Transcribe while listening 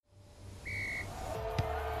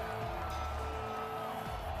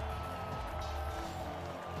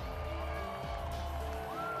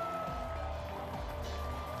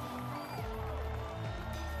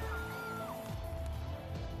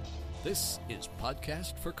This is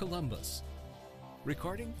Podcast for Columbus.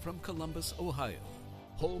 Recording from Columbus, Ohio,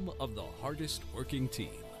 home of the hardest working team.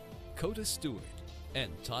 Coda Stewart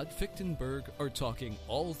and Todd Fichtenberg are talking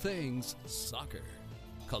all things soccer.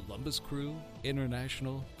 Columbus Crew,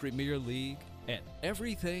 International, Premier League, and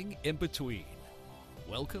everything in between.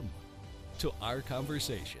 Welcome to our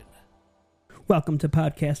conversation. Welcome to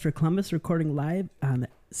Podcast for Columbus, recording live on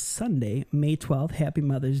Sunday, May 12th. Happy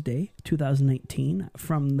Mother's Day, 2019,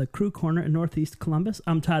 from the Crew Corner in Northeast Columbus.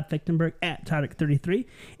 I'm Todd Fichtenberg at Todic33,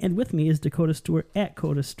 and with me is Dakota Stewart at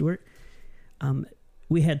Coda Stewart.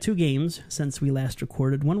 We had two games since we last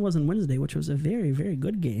recorded. One was on Wednesday, which was a very, very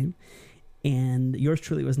good game, and yours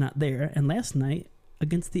truly was not there. And last night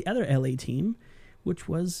against the other LA team, which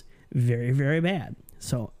was very, very bad.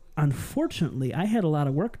 So, unfortunately, I had a lot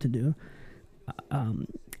of work to do.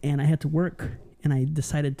 And I had to work, and I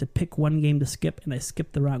decided to pick one game to skip, and I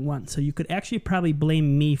skipped the wrong one. So you could actually probably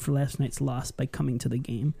blame me for last night's loss by coming to the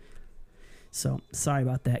game. So sorry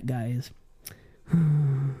about that, guys.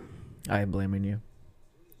 I am blaming you.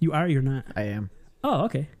 You are or you're not? I am. Oh,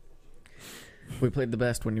 okay. We played the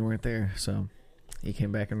best when you weren't there, so you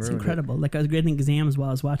came back and ruined it. It's incredible. Like, I was grading exams while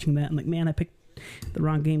I was watching that. I'm like, man, I picked the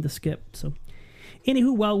wrong game to skip. So,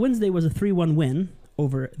 anywho, well, Wednesday was a 3-1 win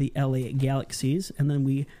over the LA Galaxies, and then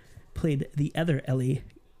we played the other LA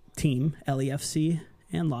team, LAFC,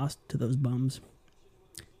 and lost to those bums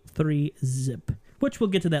 3-0, which we'll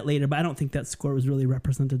get to that later, but I don't think that score was really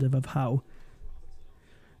representative of how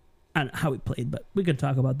we played, but we could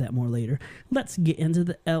talk about that more later. Let's get into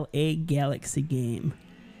the LA Galaxy game.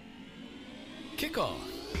 Kickoff.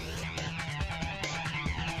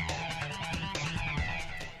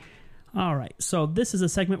 All right, so this is a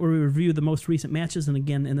segment where we review the most recent matches, and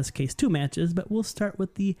again, in this case, two matches, but we'll start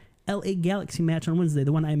with the LA Galaxy match on Wednesday,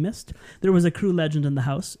 the one I missed. There was a Crew legend in the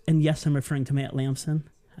house, and yes, I'm referring to Matt Lamson.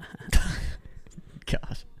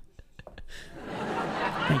 Gosh.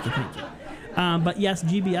 Thank you. But yes,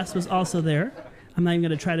 GBS was also there. I'm not even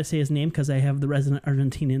going to try to say his name because I have the resident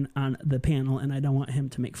Argentinian on the panel, and I don't want him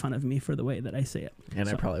to make fun of me for the way that I say it. And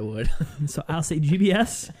so, I probably would. So I'll say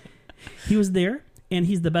GBS. He was there. And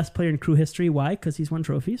he's the best player in Crew history. Why? Because he's won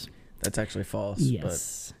trophies. That's actually false.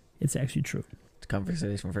 Yes, but it's actually true. It's a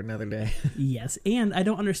conversation for another day. Yes, and I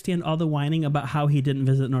don't understand all the whining about how he didn't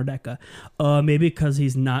visit Nordeca. Maybe because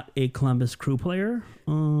he's not a Columbus Crew player.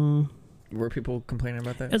 Were people complaining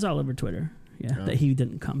about that? It's all over Twitter. Yeah, that he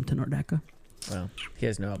didn't come to Nordeca. Well, he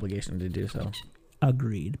has no obligation to do so.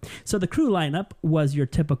 Agreed. So the Crew lineup was your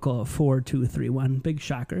typical 4-2-3-1. Big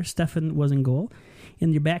shocker. Stefan was in goal.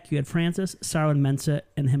 In your back, you had Francis, Sarwin, Mensah,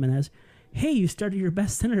 and Jimenez. Hey, you started your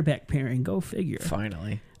best center back pairing. Go figure.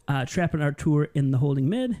 Finally. Trapp and Artur in the holding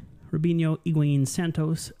mid. Rubinho, Higuain,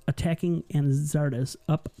 Santos attacking, and Zardes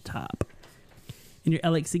up top. In your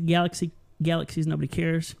Galaxies, nobody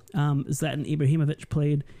cares. Zlatan Ibrahimovic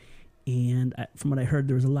played. And from what I heard,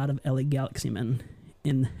 there was a lot of LA Galaxy men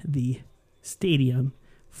in the stadium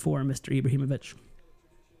for Mr. Ibrahimovic.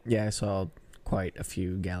 Yeah, I saw quite a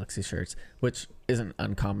few Galaxy shirts, which isn't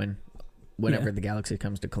uncommon. Whenever the Galaxy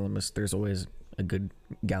comes to Columbus, there's always a good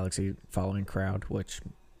Galaxy following crowd, which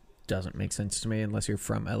doesn't make sense to me unless you're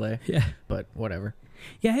from LA. Yeah. But whatever.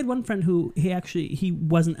 Yeah, I had one friend who he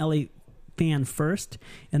was an LA fan first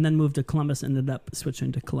and then moved to Columbus, ended up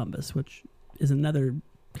switching to Columbus, which is another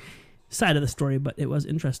side of the story, but it was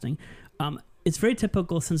interesting. It's very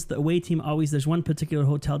typical since the away team there's one particular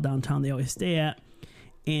hotel downtown they always stay at,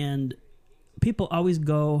 and people always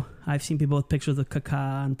go. I've seen people with pictures of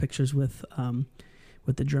Kaká and pictures with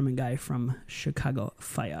the German guy from Chicago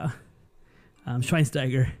Fire,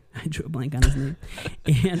 Schweinsteiger. I drew a blank on his name.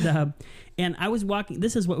 And I was walking.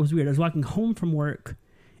 This is what was weird. I was walking home from work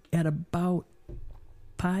at about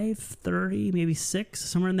 5:30, maybe 6,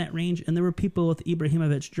 somewhere in that range, and there were people with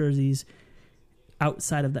Ibrahimovic jerseys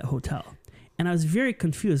outside of that hotel. And I was very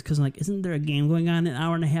confused because I'm like, isn't there a game going on in an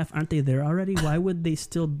hour and a half? Aren't they there already? Why would they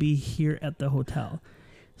still be here at the hotel?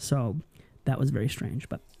 So that was very strange.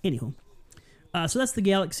 But anywho, so that's the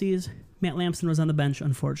Galaxies. Matt Lamson was on the bench,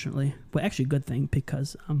 unfortunately. Well, actually, a good thing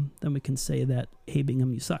because then we can say that, hey,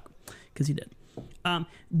 Bingham, you suck, because he did.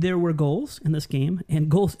 There were goals in this game, and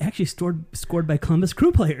goals actually scored by Columbus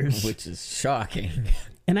Crew players. Which is shocking.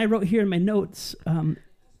 And I wrote here in my notes,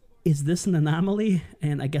 is this an anomaly?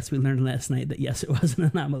 And I guess we learned last night that yes, it was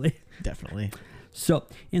an anomaly. Definitely. So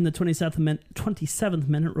in the 27th minute,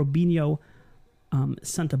 Robinho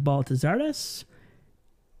sent a ball to Zardes,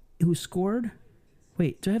 who scored.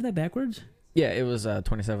 Wait, do I have that backwards? Yeah, it was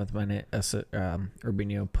 27th minute.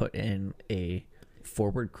 Robinho put in a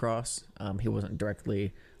forward cross. He wasn't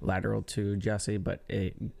directly lateral to Jesse, but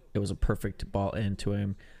it was a perfect ball into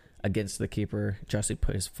him. against the keeper. Jussie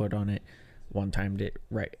put his foot on it, one-timed it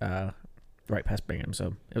right past Bingham.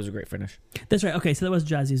 So it was a great finish. That's right. Okay, so that was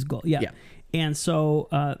Jassie's goal. Yeah. And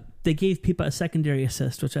so they gave Pipa a secondary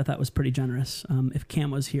assist, which I thought was pretty generous. If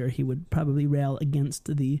Cam was here, he would probably rail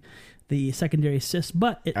against the secondary assist.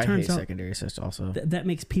 But it turns out secondary assist also. That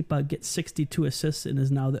makes Pipa get 62 assists and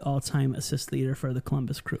is now the all-time assist leader for the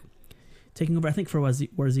Columbus Crew. Taking over, I think, for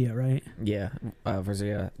Warzia, right? Yeah,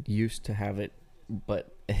 Warzia used to have it,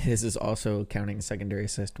 but his is also counting secondary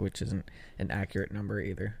assist, which isn't an accurate number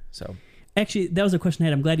either. So, actually, that was a question I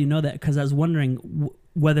had. I'm glad you know that because I was wondering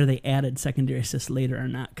whether they added secondary assist later or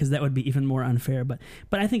not, because that would be even more unfair. But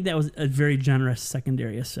I think that was a very generous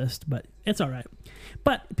secondary assist, but it's all right.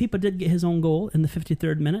 But Pipa did get his own goal in the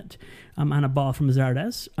 53rd minute on a ball from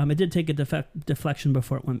Zardes. It did take a deflection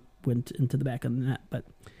before it went into the back of the net, but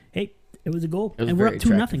hey, it was a goal, and we're up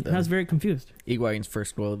 2-0. I was very confused. Higuain's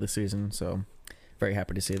first goal of the season, so very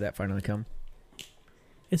happy to see that finally come.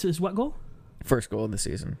 Is what goal? First goal of the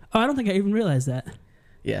season. Oh, I don't think I even realized that.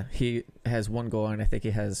 Yeah, he has one goal, and I think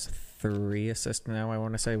he has 3 assists now, I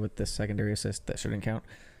want to say, with the secondary assist. That shouldn't count.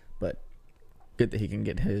 But good that he can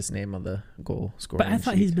get his name on the goal scoring But I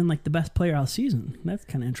thought he's been like the best player all season. That's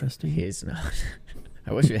kind of interesting. He's not.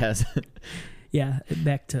 I wish he has. Yeah,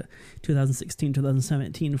 back to 2016,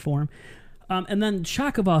 2017 form. And then,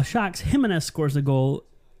 shock of all shocks, Jimenez scores a goal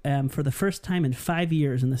for the first time in 5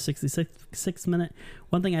 years in the 66th minute.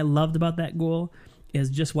 One thing I loved about that goal is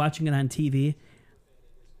just watching it on TV.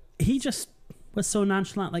 He just was so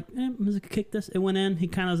nonchalant, like, I'm going to kick this. It went in. He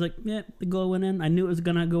kind of was like, yeah, the goal went in. I knew it was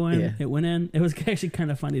going to go in. Yeah. It went in. It was actually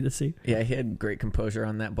kind of funny to see. Yeah, he had great composure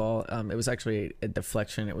on that ball. It was actually a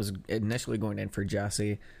deflection. It was initially going in for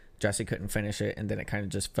Jussie. Jussie couldn't finish it, and then it kind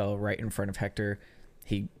of just fell right in front of Hector.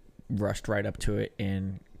 He rushed right up to it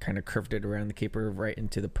and kind of curved it around the keeper right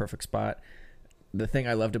into the perfect spot. The thing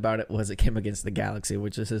I loved about it was it came against the Galaxy,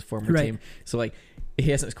 which is his former team. So, like,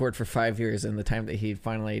 he hasn't scored for 5 years, and the time that he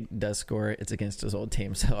finally does score, it's against his old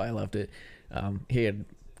team. So I loved it. He had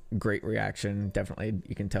great reaction. Definitely,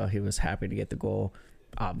 you can tell he was happy to get the goal,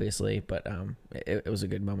 obviously, but it was a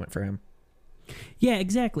good moment for him. Yeah,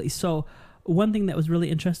 exactly. So one thing that was really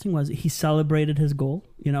interesting was he celebrated his goal.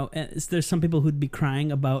 You know, there's some people who'd be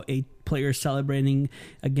crying about a player celebrating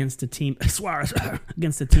against a team, Suarez,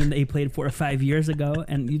 against a team that he played 4 or 5 years ago,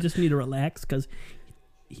 and you just need to relax because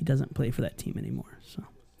he doesn't play for that team anymore. So,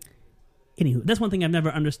 anywho, that's one thing I've never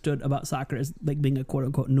understood about soccer is like being a quote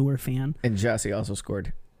unquote newer fan. And Jussie also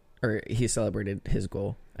scored, or he celebrated his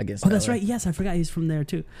goal against. Oh, that's right. Yes, I forgot he's from there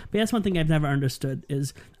too. But that's one thing I've never understood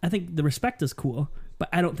is I think the respect is cool, but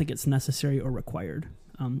I don't think it's necessary or required.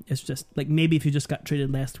 It's just like maybe if you just got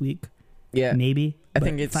traded last week, yeah, maybe. I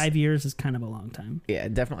think it's 5 years is kind of a long time. Yeah,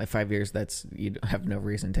 definitely 5 years. That's you have no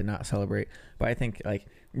reason to not celebrate. But I think like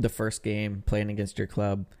the first game playing against your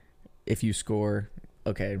club, if you score,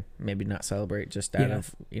 okay, maybe not celebrate just out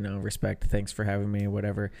of respect. Thanks for having me,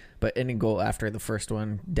 whatever. But any goal after the first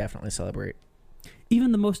one, definitely celebrate.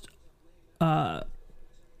 Even the most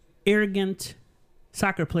arrogant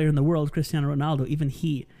soccer player in the world, Cristiano Ronaldo, even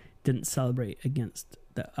he didn't celebrate against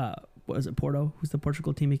the what was it, Porto? Who's the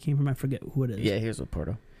Portugal team he came from? I forget who it is. Yeah, he was with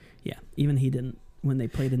Porto. Yeah, even he didn't when they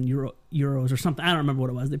played in Euros or something. I don't remember what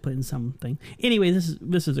it was. They played in something. Anyway,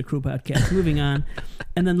 this is a Crew podcast. Moving on.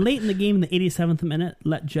 And then late in the game, in the 87th minute,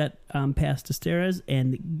 let Jet pass to Steres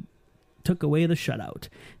and took away the shutout.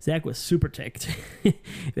 Zach was super ticked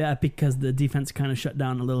because the defense kind of shut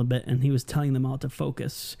down a little bit, and he was telling them all to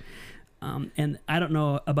focus. And I don't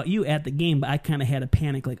know about you at the game, but I kind of had a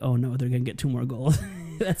panic, like, oh no, they're going to get 2 more goals.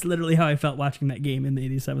 That's literally how I felt watching that game in the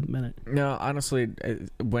 87th minute. No, honestly,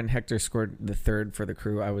 when Hector scored the 3rd for the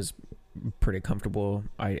Crew, I was pretty comfortable.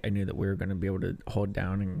 I knew that we were going to be able to hold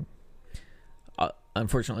down, and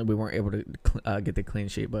unfortunately, we weren't able to get the clean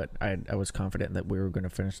sheet, but I was confident that we were going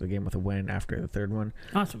to finish the game with a win after the 3rd one.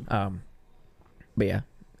 Awesome. But yeah,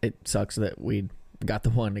 it sucks that we got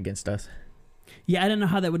the 1 against us. Yeah, I didn't know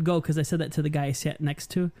how that would go because I said that to the guy I sat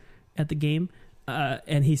next to at the game,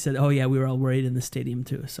 and he said, oh yeah, we were all worried in the stadium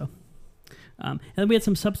too. So, and then we had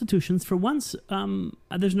some substitutions. For once,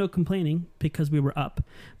 there's no complaining because we were up,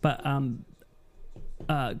 but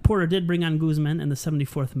Porter did bring on Guzman in the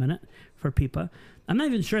 74th minute for Pipa. I'm not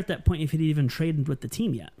even sure at that point if he'd even traded with the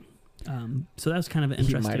team yet. So that was kind of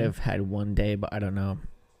interesting. He might have had one day, but I don't know.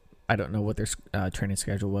 I don't know what their training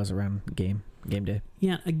schedule was around game day.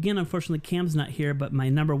 Yeah, again, unfortunately, Cam's not here, but my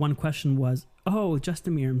number one question was,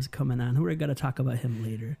 Justin Mearham's coming on. We're going to talk about him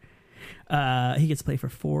later. He gets to play for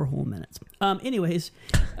 4 whole minutes. Anyways,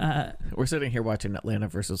 we're sitting here watching Atlanta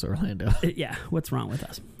versus Orlando. Yeah, what's wrong with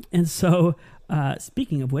us? And so,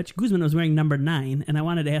 speaking of which, Guzman was wearing number 9, and I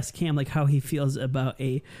wanted to ask Cam like how he feels about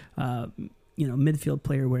a midfield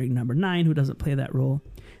player wearing number 9 who doesn't play that role.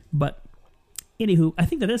 But anywho, I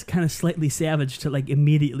think that is kind of slightly savage to like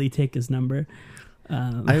immediately take his number.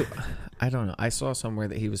 I don't know. I saw somewhere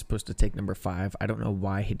that he was supposed to take number 5. I don't know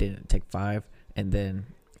why he didn't take 5 and then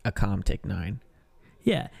Akam take 9.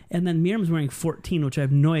 Yeah, and then Miriam's wearing 14, which I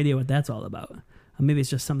have no idea what that's all about. Maybe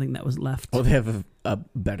it's just something that was left. Well, they have a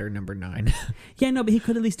better number 9. Yeah, no, but he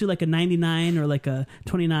could at least do like a 99 or like a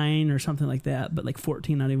 29 or something like that. But like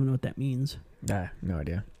 14, I don't even know what that means. No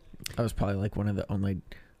idea. That was probably like one of the only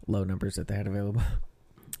low numbers that they had available.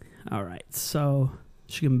 All right, so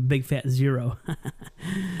should give him a big fat 0.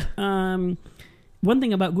 One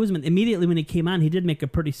thing about Guzman, immediately when he came on, he did make a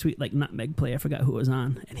pretty sweet like nutmeg play. I forgot who was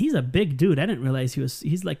on, and he's a big dude. I didn't realize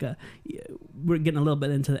he's like a. We're getting a little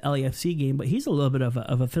bit into the LAFC game, but he's a little bit of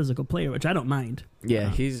a physical player, which I don't mind.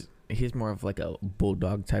 Yeah, he's more of like a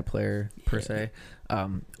bulldog type player per se. A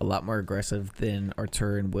lot more aggressive than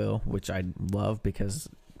Artur and Will, which I love because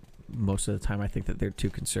most of the time I think that they're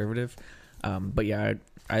too conservative. But yeah,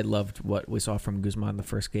 I loved what we saw from Guzman the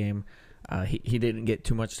first game. He didn't get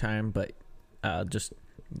too much time, but just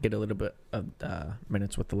get a little bit of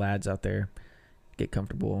minutes with the lads out there, get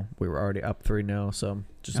comfortable. We were already up 3-0, so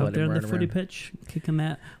just out let there him on run the footy around. pitch, kicking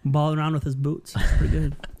that ball around with his boots. It's pretty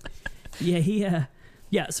good.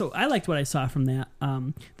 Yeah, so I liked what I saw from that.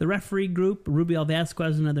 The referee group, Rubiel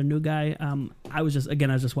Vasquez, another new guy. I was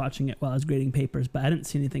just watching it while I was grading papers, but I didn't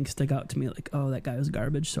see anything stick out to me like, oh, that guy was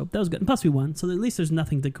garbage. So that was good. And plus we won, so at least there's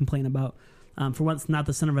nothing to complain about. For once, not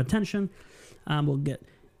the center of attention. We'll get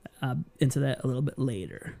into that a little bit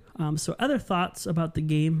later. So other thoughts about the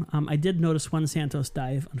game. I did notice one Santos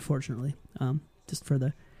dive, unfortunately,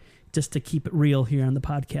 just to keep it real here on the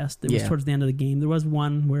podcast. It was towards the end of the game. There was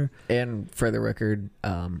one where... And for the record,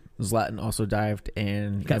 Zlatan also dived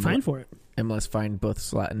and... Got fined for it. MLS fined both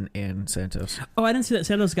Zlatan and Santos. Oh, I didn't see that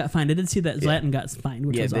Santos got fined. I did see that Zlatan got fined,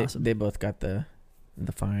 which was awesome. They both got the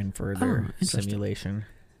fine for their simulation.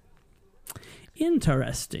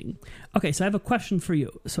 Interesting. Okay, so I have a question for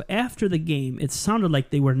you. So after the game, it sounded like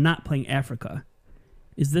they were not playing Africa.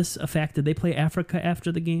 Is this a fact? Did they play Africa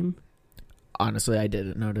after the game? Honestly, I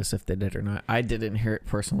didn't notice if they did or not. I didn't hear it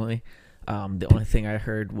personally. The only thing I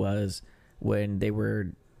heard was when they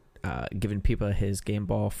were giving Pipa his game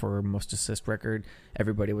ball for most assist record,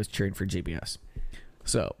 everybody was cheering for GBS.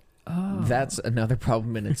 So that's another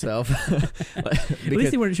problem in itself. At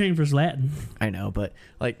least they weren't cheering for Zlatan. I know, but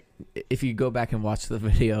like if you go back and watch the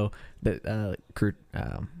video that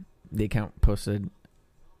the account posted,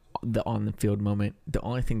 the on the field moment, the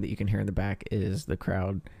only thing that you can hear in the back is the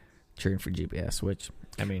crowd cheering for GBS, which,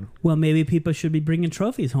 I mean... Well, maybe people should be bringing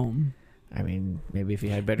trophies home. I mean, maybe if you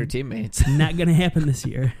had better teammates. Not going to happen this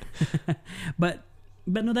year. But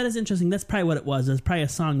no, that is interesting. That's probably what it was. It was probably a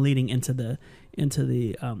song leading into the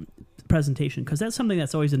presentation, because that's something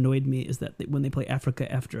that's always annoyed me, is that when they play Africa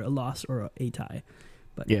after a loss or a tie.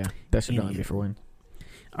 But yeah, that should not be for win.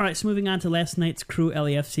 All right, so moving on to last night's Crew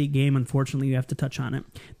LAFC game. Unfortunately, you have to touch on it.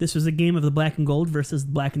 This was a game of the black and gold versus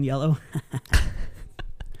the black and yellow.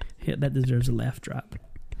 Yeah, that deserves a laugh drop.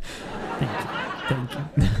 Thank you.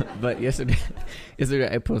 But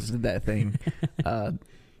yesterday I posted that thing.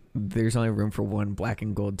 There's only room for one black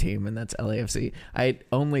and gold team, and that's LAFC. I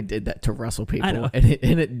only did that to rustle people, and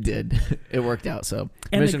it did. It worked out. So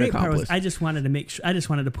and mission the great accomplished. Part was, I just wanted to make sure. I just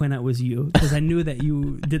wanted to point out it was you, because I knew that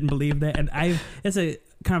you didn't believe that, and it's a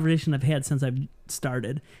conversation I've had since I've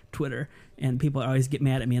started Twitter, and people always get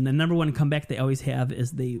mad at me. And the number one comeback they always have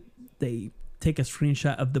is they take a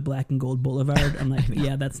screenshot of the black and gold boulevard. I'm like,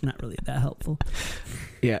 yeah, that's not really that helpful.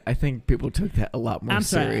 Yeah, I think people took that a lot more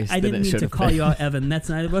serious. I didn't mean to call you out, Evan.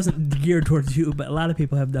 It wasn't geared towards you, but a lot of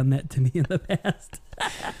people have done that to me in the past.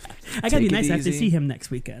 I gotta be nice. I have to see him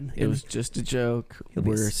next weekend. It was just a joke.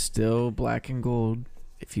 We're still black and gold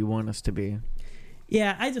if you want us to be.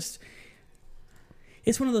 Yeah,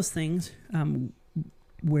 it's one of those things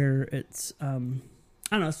where it's I don't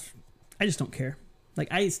know. I just don't care. Like,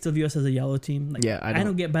 I still view us as a yellow team. Like, yeah, I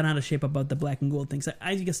don't get bent out of shape about the black and gold things.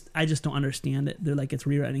 I just don't understand it. They're like, it's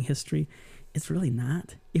rewriting history. It's really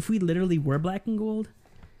not. If we literally were black and gold,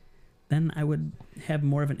 then I would have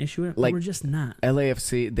more of an issue with it. But we're just not.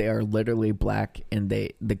 LAFC, they are literally black, and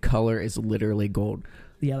the color is literally gold.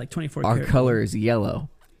 Yeah, like 24 Our karat color gold. is yellow.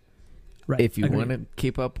 Right. If you want to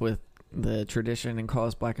keep up with the tradition and call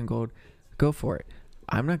us black and gold, go for it.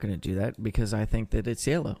 I'm not going to do that because I think that it's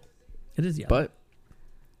yellow. It is yellow. But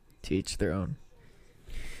to each their own.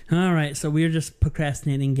 All right, so we're just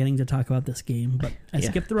procrastinating getting to talk about this game, but I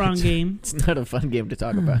skipped the wrong game. It's not a fun game to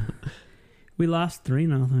talk about. We lost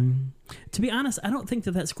 3-0. To be honest, I don't think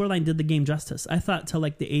that scoreline did the game justice. I thought till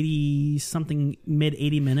like the 80-something,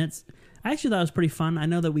 mid-80 minutes, I actually thought it was pretty fun. I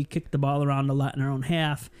know that we kicked the ball around a lot in our own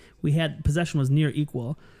half. We had possession was near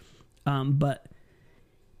equal, but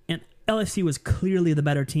and LFC was clearly the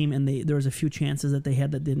better team, and there was a few chances that they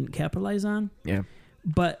had that didn't capitalize on. Yeah,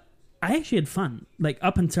 but I actually had fun. Like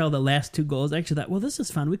up until the last 2 goals, I actually thought, well, this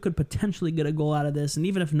is fun. We could potentially get a goal out of this, and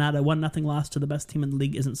even if not, a 1-0 loss to the best team in the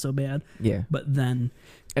league isn't so bad. Yeah, but then,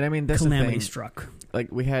 and I mean, that's calamity the thing. Struck.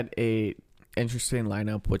 Like we had a interesting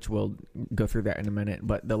lineup, which we'll go through that in a minute.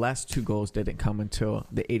 But the last 2 goals didn't come until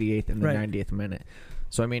the 88th and the 90th minute.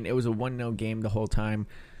 So I mean, it was a 1-0 game the whole time.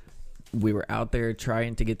 We were out there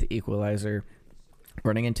trying to get the equalizer,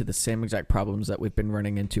 running into the same exact problems that we've been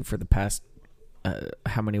running into for the past.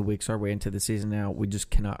 How many weeks are we into the season now? We just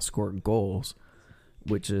cannot score goals,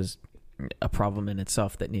 which is a problem in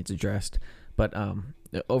itself that needs addressed. But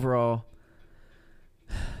overall,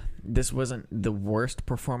 this wasn't the worst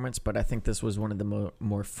performance, but I think this was one of the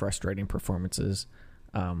more frustrating performances.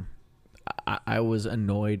 I was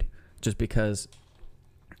annoyed just because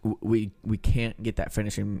we can't get that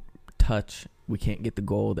finishing touch. We can't get the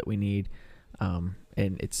goal that we need. And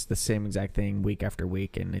it's the same exact thing week after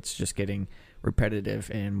week, and it's just getting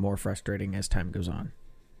repetitive and more frustrating as time goes on.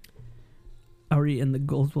 Are we in the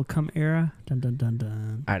goals will come era? Dun, dun, dun,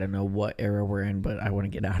 dun. I don't know what era we're in, but I want to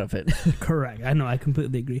get out of it. Correct. I know. I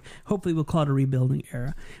completely agree. Hopefully we'll call it a rebuilding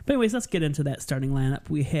era. But anyways, let's get into that starting lineup.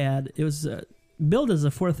 It was billed as a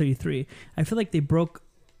 4-3-3. I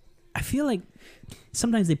feel like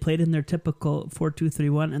sometimes they played in their typical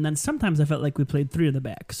 4-2-3-1, and then sometimes I felt like we played 3 in the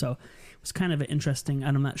back. So it was kind of interesting,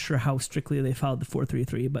 and I'm not sure how strictly they followed the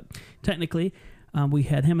 4-3-3, but technically we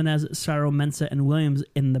had Jimenez, Saro, Mensah, and Williams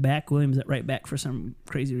in the back. Williams at right back for some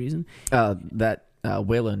crazy reason.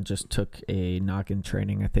 Waylon just took a knock in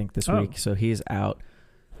training, I think, this week, so he's out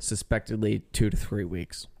suspectedly 2 to 3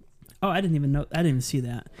 weeks. Oh, I didn't even know. I didn't even see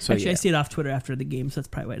that. So, actually, yeah. I see it off Twitter after the game, so that's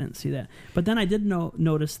probably why I didn't see that. But then I did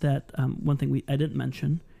notice that one thing I didn't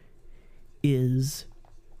mention is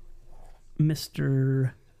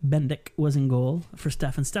Mr. Bendik was in goal for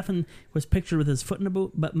Stefan. Stefan was pictured with his foot in a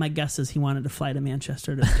boot, but my guess is he wanted to fly to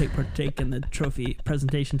Manchester to partake in the trophy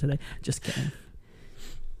presentation today. Just kidding.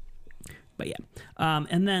 But yeah.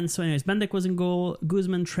 And then, so anyways, Bendik was in goal.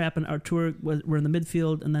 Guzman, Trapp, and Artur were in the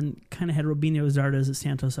midfield, and then kind of had Robinho, Zardes, and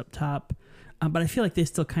Santos up top. But I feel like they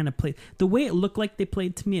still kind of played. The way it looked like they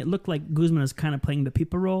played to me, it looked like Guzman was kind of playing the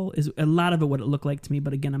Pipa role. Is a lot of it what it looked like to me.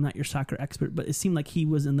 But again, I'm not your soccer expert. But it seemed like he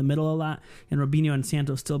was in the middle a lot, and Robinho and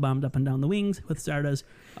Santos still bombed up and down the wings with Zardes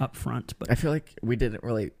up front. But I feel like we didn't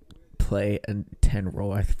really play a 10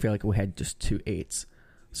 role. I feel like we had just 2 8s.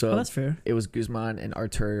 So that's fair. It was Guzman and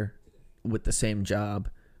Artur with the same job.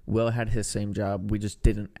 Will had his same job. We just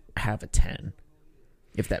didn't have a 10,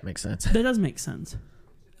 if that makes sense. That does make sense.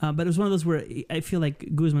 But it was one of those where I feel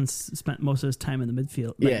like Guzman spent most of his time in the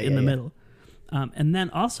midfield, in the middle. And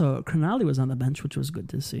then also, Cronali was on the bench, which was good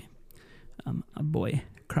to see. A boy,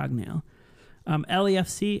 Crognale.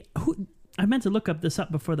 LAFC, I meant to look this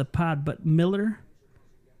up before the pod, but Miller,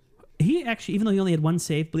 he actually, even though he only had 1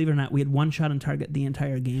 save, believe it or not, we had 1 shot on target the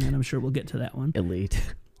entire game, and I'm sure we'll get to that one. Elite.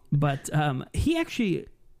 But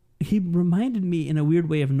he reminded me in a weird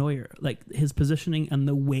way of Neuer, like his positioning and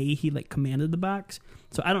the way he commanded the box.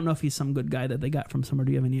 So I don't know if he's some good guy that they got from somewhere.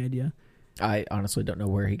 Do you have any idea? I honestly don't know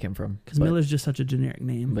where he came from. Because Miller's just such a generic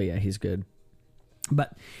name. But yeah, he's good.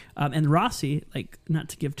 But and Rossi, not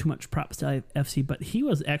to give too much props to FC, but he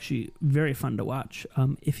was actually very fun to watch.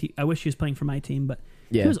 I wish he was playing for my team, but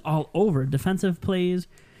he was all over defensive plays,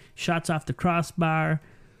 shots off the crossbar,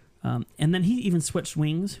 and then he even switched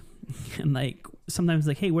wings and sometimes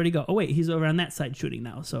hey, where'd he go? Oh wait, he's over on that side shooting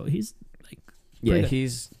now. So he's good.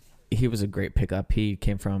 He was a great pickup. He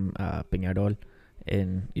came from Peñarol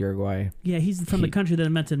in Uruguay. Yeah, he's from the country that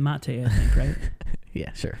invented mate, I think, right?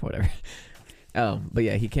 Yeah, sure, whatever. But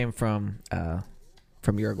yeah, he came from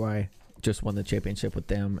Uruguay, just won the championship with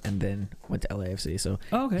them, and then went to LAFC. So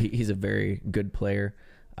he's a very good player,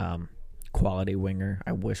 quality winger.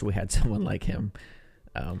 I wish we had someone like him.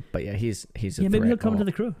 But yeah, he's a maybe he'll come to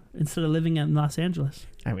the Crew instead of living in Los Angeles.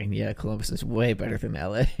 I mean, yeah, Columbus is way better than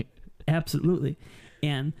LA. Absolutely.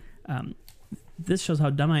 And this shows how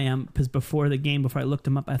dumb I am, because before the game, before I looked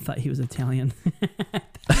him up, I thought he was Italian.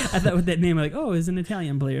 I thought with that name, he's an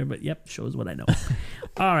Italian player. But yep, shows what I know.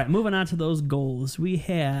 All right, moving on to those goals. We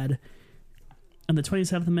had, on the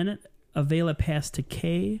 27th minute, a Vela pass to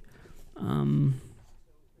Kay.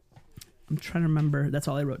 I'm trying to remember. That's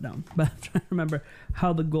all I wrote down. But I'm trying to remember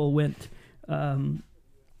how the goal went,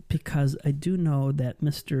 because I do know that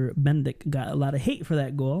Mr. Bendik got a lot of hate for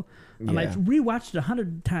that goal. Yeah. I rewatched it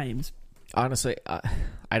 100 times. Honestly,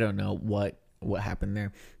 I don't know what happened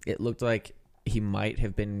there. It looked like he might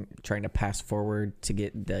have been trying to pass forward to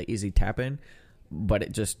get the easy tap in, but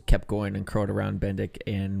it just kept going and curled around Bendik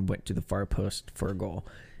and went to the far post for a goal.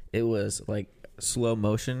 It was like slow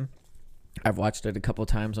motion. I've watched it a couple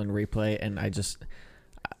times on replay, and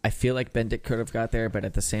I feel like Bendik could have got there, but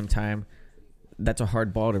at the same time, that's a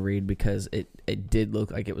hard ball to read because it did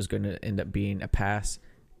look like it was going to end up being a pass.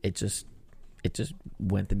 It just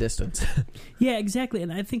went the distance. Yeah, exactly.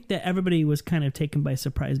 And I think that everybody was kind of taken by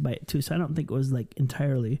surprise by it too. So I don't think it was like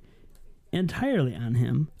entirely on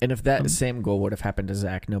him. And if that same goal would have happened to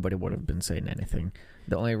Zach, nobody would have been saying anything.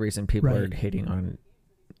 The only reason people are hating on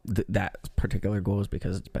that particular goal is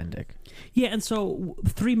because it's Bendik. Yeah, and so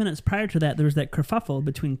 3 minutes prior to that, there was that kerfuffle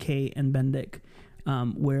between Kay and Bendik,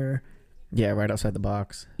 where... Yeah, right outside the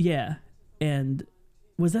box. Yeah, and...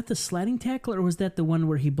 Was that the sliding tackle, or was that the one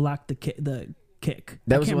where he blocked the kick?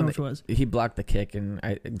 That was the one that he blocked the kick, and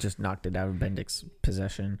I just knocked it out of Bendik's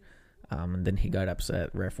possession. And then he got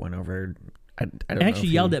upset. Ref went over. I don't actually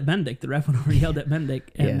yelled at Bendik. The ref went over and yelled at Bendik.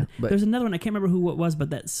 And yeah, but there's another one. I can't remember who it was,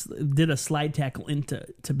 but that did a slide tackle into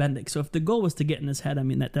Bendik. So if the goal was to get in his head, I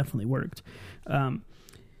mean, that definitely worked.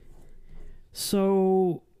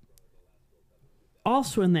 So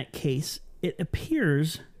also in that case, it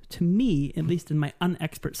appears to me, at least in my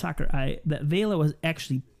unexpert soccer eye, that Vela was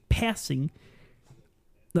actually passing,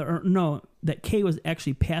 that Kay was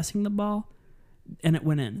actually passing the ball, and it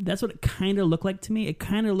went in. That's what it kind of looked like to me. It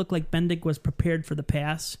kind of looked like Bendik was prepared for the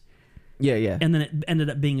pass. Yeah. And then it ended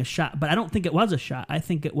up being a shot. But I don't think it was a shot. I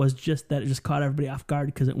think it was just that it just caught everybody off guard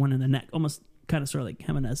because it went in the net. Almost kind of sort of like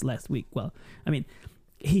Jimenez last week. Well, I mean,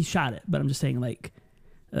 he shot it, but I'm just saying, like,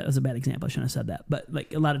 that was a bad example. I shouldn't have said that. But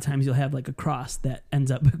like a lot of times you'll have like a cross that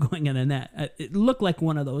ends up going in a net. It looked like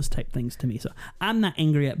one of those type things to me. So I'm not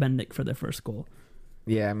angry at Bendik for the first goal.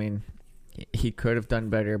 Yeah, I mean, he could have done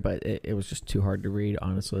better, but it was just too hard to read,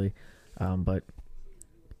 honestly. But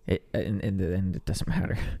in the end, it doesn't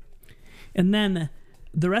matter. And then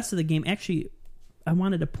the rest of the game, actually, I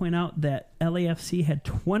wanted to point out that LAFC had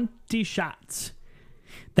 20 shots.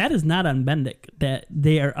 That is not on Bendik, that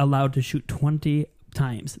they are allowed to shoot 20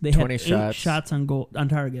 times. They had 8 shots on goal, on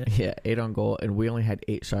target. Yeah, 8 on goal, and we only had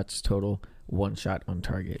 8 shots total, 1 shot on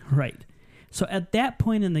target. Right. So at that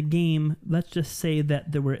point in the game, let's just say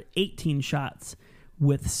that there were 18 shots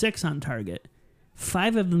with 6 on target.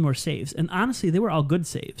 5 of them were saves, and honestly, they were all good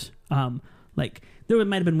saves. Like there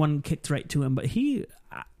might have been one kicked right to him, but he,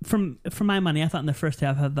 from my money, I thought in the first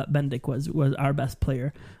half that Bendik was our best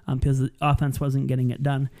player because the offense wasn't getting it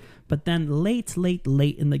done. But then late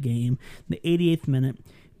in the game, the 88th minute,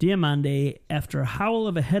 Diomande, after a howl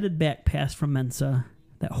of a headed back pass from Mensah,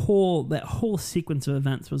 that whole sequence of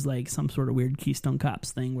events was like some sort of weird Keystone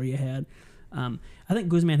Cops thing where you had, I think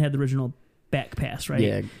Guzman had the original back pass, right?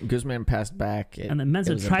 Yeah, Guzman passed back. And then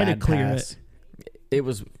Mensah tried to clear it. It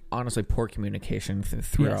was honestly poor communication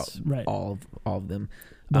throughout all of them.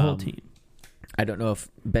 The whole team. I don't know if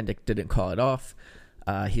Bendik didn't call it off.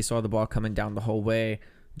 He saw the ball coming down the whole way.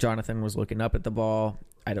 Jonathan was looking up at the ball.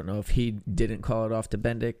 I don't know if he didn't call it off to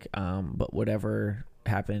Bendik, but whatever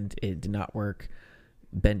happened, it did not work.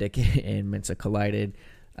 Bendik and Mensah collided.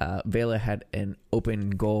 Vela had an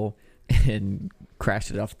open goal and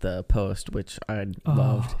crashed it off the post, which I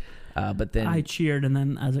loved. But then I cheered, and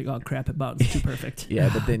then I was like, "Oh crap! It bounced too perfect." Yeah,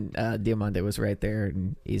 but then Diomande was right there,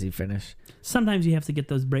 and easy finish. Sometimes you have to get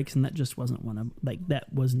those breaks, and that just wasn't one of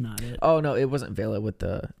that was not it. Oh no, it wasn't Vela with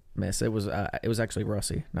the miss. It was actually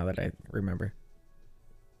Rossi. Now that I remember.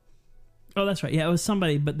 Oh, that's right. Yeah, it was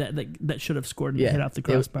somebody, but that should have scored and hit off the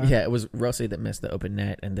crossbar. It was Rossi that missed the open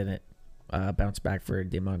net, and then it bounced back for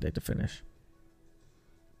Diomande to finish,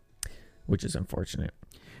 which is unfortunate.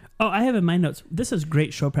 Oh, I have in my notes. This is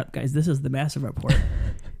great show prep, guys. This is the Massive Report,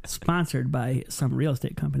 sponsored by some real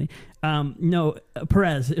estate company. No,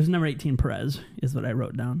 Perez. It was number 18. Perez is what I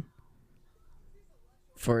wrote down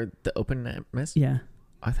for the open net miss. Yeah,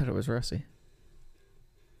 I thought it was Rossi.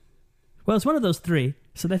 Well, it's one of those 3.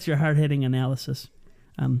 So that's your hard hitting analysis.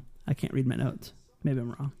 I can't read my notes. Maybe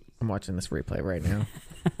I'm wrong. I'm watching this replay right now.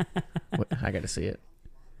 I got to see it.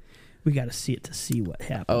 We got to see it to see what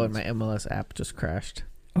happens. Oh, and my MLS app just crashed.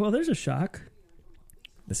 Well, there's a shock.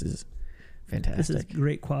 This is fantastic. This is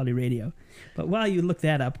great quality radio. But while you look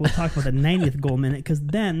that up, we'll talk about the 90th goal minute, because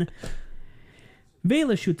then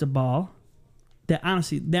Vela shoots a ball that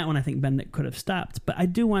honestly, that one I think Bendik could have stopped. But I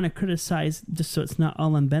do want to criticize, just so it's not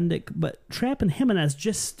all on Bendik, but Trapp and Jimenez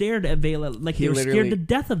just stared at Vela like they were scared to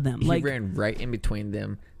death of them. He ran right in between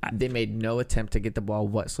them. They made no attempt to get the ball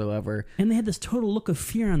whatsoever. And they had this total look of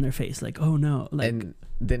fear on their face, like, oh no. And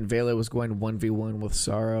then Vela was going 1v1 with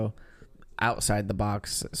Saro outside the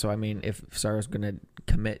box. So, I mean, if Saro's going to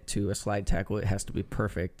commit to a slide tackle, it has to be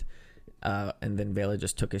perfect. And then Vela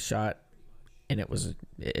just took his shot, and it was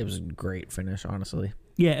a great finish, honestly.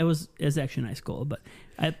 Yeah, it was actually a nice goal, but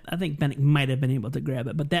I think Bendik might have been able to grab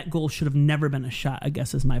it. But that goal should have never been a shot, I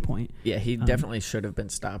guess, is my point. Yeah, he definitely should have been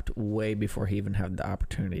stopped way before he even had the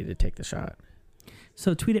opportunity to take the shot.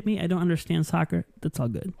 So tweet at me. I don't understand soccer. That's all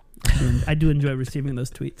good. I do enjoy receiving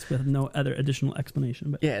those tweets with no other additional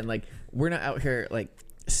explanation. But yeah, and like we're not out here like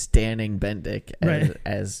standing Bendik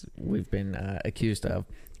as we've been accused of.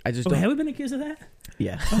 I just don't. Have we been accused of that?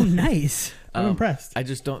 Yeah. Oh, nice. I'm impressed. I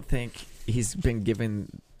just don't think he's been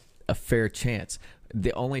given a fair chance.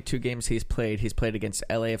 The only 2 games he's played against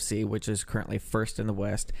LAFC, which is currently first in the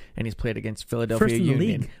West, and he's played against Philadelphia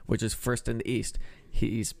Union, which is first in the East.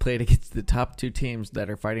 He's played against the top 2 teams that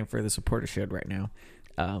are fighting for the supporter shield right now.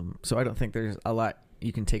 So I don't think there's a lot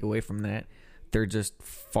you can take away from that. They're just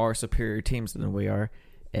far superior teams than we are,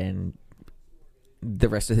 and the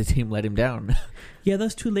rest of the team let him down. Yeah,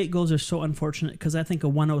 those 2 late goals are so unfortunate because I think a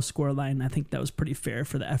 1-0 score line, I think that was pretty fair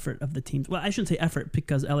for the effort of the teams. Well, I shouldn't say effort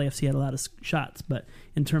because LAFC had a lot of shots, but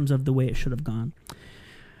in terms of the way it should have gone.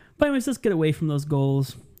 But anyways, let's get away from those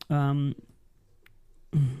goals. And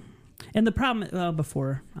the problem,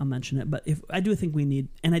 before I'll mention it, but I do think we need,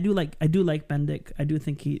 and I do like Bendik. I do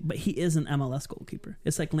think but he is an MLS goalkeeper.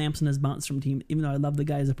 It's like Lampson has bounced from team. Even though I love the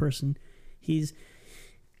guy as a person, he's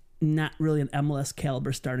not really an MLS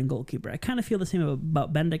caliber starting goalkeeper. I kind of feel the same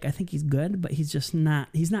about Bendik. I think he's good, but he's just not.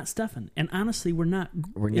 He's not Stefan. And honestly, we're never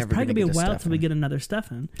it's probably gonna be a while till we get another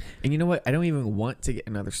Stefan. And you know what? I don't even want to get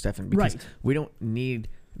another Stefan because we don't need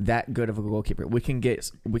that good of a goalkeeper. We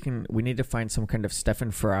need to find some kind of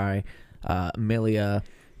Stefan Fry, Milia,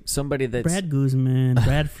 somebody that's Brad Guzman,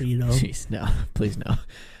 Brad Frito. Jeez, no, please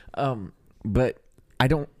no. But I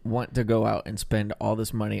don't want to go out and spend all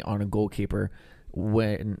this money on a goalkeeper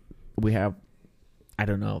when we have, I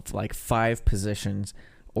don't know, like 5 positions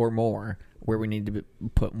or more where we need to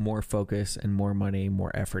put more focus and more money,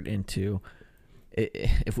 more effort into.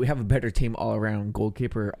 If we have a better team all around,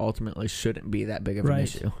 goalkeeper ultimately shouldn't be that big of an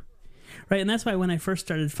issue. Right, and that's why when I first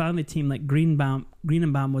started following the team, like Greenbaum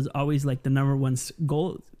was always like the number one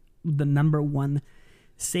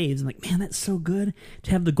saves. I'm like, man, that's so good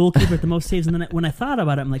to have the goalkeeper at the most saves. And then when I thought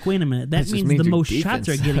about it, I'm like, wait a minute, that means the most shots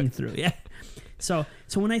are getting through. Yeah. So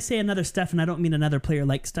when I say another Stefan, I don't mean another player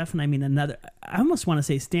like Stefan. I mean I almost want to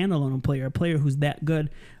say standalone player, a player who's that good.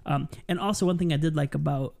 And also one thing I did like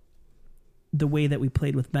about the way that we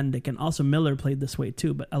played with Bendik, and also Miller played this way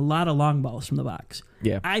too, but a lot of long balls from the box.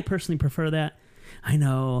 Yeah. I personally prefer that. I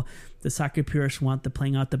know the soccer purists want the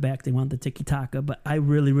playing out the back, they want the tiki-taka, but I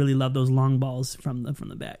really, really love those long balls from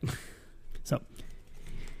the back. So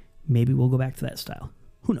maybe we'll go back to that style.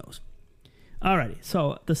 Who knows? Alrighty,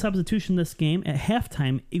 so the substitution this game, at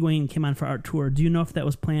halftime, Higuain came on for Artur. Do you know if that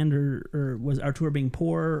was planned, or was Artur being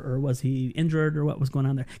poor, or was he injured, or what was going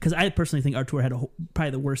on there? Because I personally think Artur had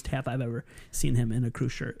probably the worst half I've ever seen him in a Crew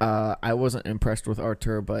shirt. I wasn't impressed with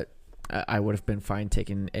Artur, but I would have been fine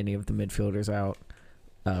taking any of the midfielders out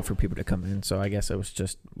for people to come in, so I guess it was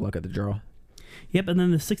just luck of the draw. Yep, and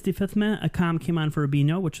then the 65th minute, Akam came on for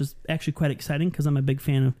Rubinho, which was actually quite exciting because I'm a big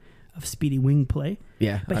fan of speedy wing play.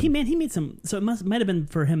 Yeah. But he made some, so it might have been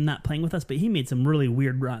for him not playing with us, but he made some really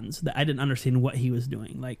weird runs that I didn't understand what he was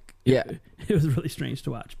doing. Like, yeah, it was really strange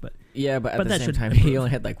to watch. But at the same time, he only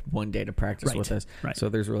had like 1 day to practice with us. Right. So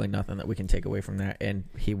there's really nothing that we can take away from that. And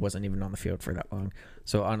he wasn't even on the field for that long.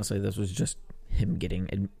 So honestly, this was just him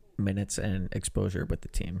getting minutes and exposure with the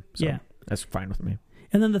team. So yeah. That's fine with me.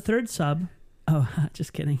 And then the third sub,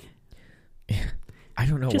 just kidding. I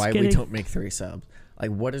don't know why we don't make 3 subs. Like,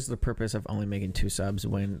 what is the purpose of only making 2 subs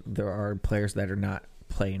when there are players that are not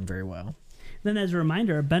playing very well? Then, as a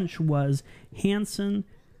reminder, our bench was Hansen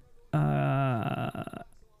and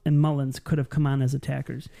Mullins could have come on as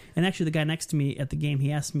attackers. And actually, the guy next to me at the game,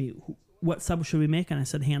 he asked me, what sub should we make? And I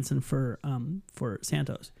said Hansen for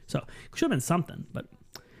Santos. So it should have been something.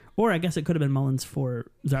 Or I guess it could have been Mullins for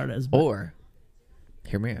Zardes. Or,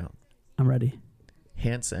 hear me out. I'm ready.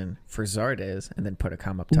 Hansen for Zardes and then put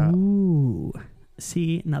Akam up top. Ooh.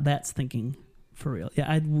 See, now that's thinking for real. Yeah,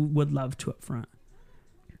 I would love 2 up front.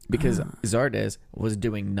 Because Zardes was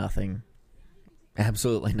doing nothing.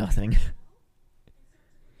 Absolutely nothing.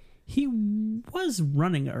 He was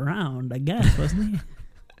running around, I guess, wasn't he?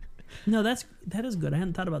 No, that is good. I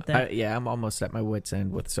hadn't thought about that. I'm almost at my wit's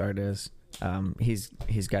end with Zardes.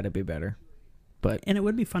 He's got to be better. And it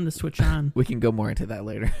would be fun to switch on. We can go more into that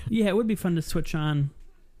later. Yeah, it would be fun to switch on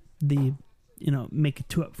make it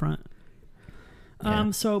 2 up front.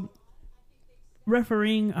 Yeah. So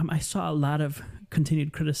refereeing, I saw a lot of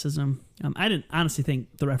continued criticism. I didn't honestly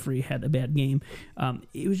think the referee had a bad game.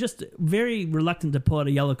 He was just very reluctant to pull out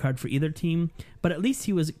a yellow card for either team, but at least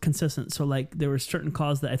he was consistent. So like there were certain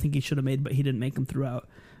calls that I think he should have made, but he didn't make them throughout.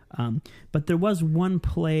 But there was one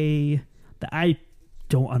play that I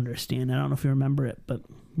don't understand. I don't know if you remember it, but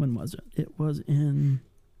when was it? It was in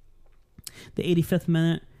the 85th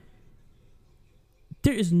minute.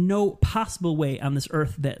 There is no possible way on this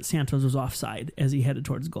earth that Santos was offside as he headed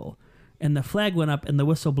towards goal. And the flag went up and the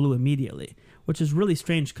whistle blew immediately, which is really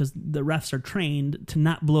strange because the refs are trained to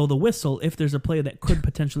not blow the whistle if there's a play that could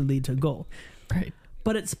potentially lead to a goal. Right.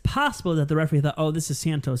 But it's possible that the referee thought, oh, this is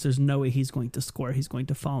Santos. There's no way he's going to score. He's going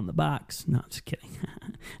to fall in the box. No, I'm just kidding.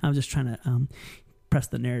 I'm just trying to press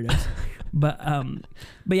the narrative. But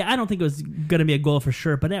yeah, I don't think it was going to be a goal for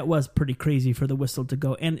sure, but that was pretty crazy for the whistle to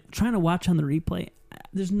go. And trying to watch on the replay,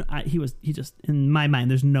 he just, in my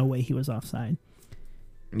mind, there's no way he was offside.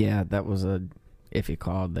 Yeah, that was a iffy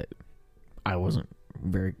call that I wasn't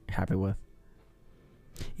very happy with.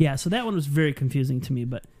 Yeah, so that one was very confusing to me,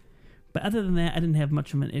 but other than that, I didn't have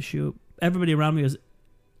much of an issue. Everybody around me was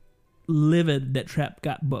livid that Trapp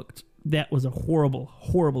got booked. That was a horrible,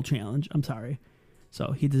 horrible challenge. I'm sorry.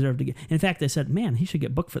 So he deserved to get... In fact, I said, man, he should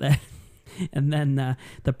get booked for that. And then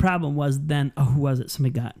the problem was then... Oh, who was it?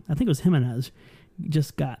 Somebody got... I think it was Jimenez.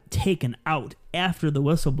 Just got taken out after the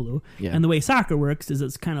whistle blew. Yeah. And the way soccer works is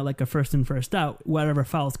it's kind of like a first in, first out. Whatever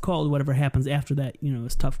foul's called, whatever happens after that,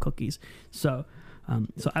 is tough cookies. So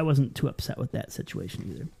I wasn't too upset with that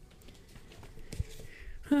situation either.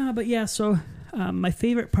 But yeah, so my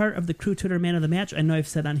favorite part of the Crew Twitter Man of the Match, I know I've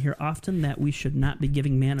said on here often that we should not be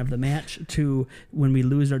giving Man of the Match to when we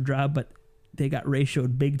lose or draw, but they got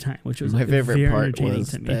ratioed big time, which was my favorite very part entertaining was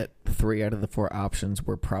to me. that 3 out of the 4 options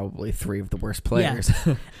were probably 3 of the worst players.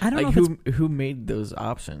 Yeah. I don't like know if who made those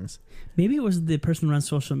options. Maybe it was the person who runs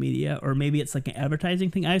social media, or maybe it's like an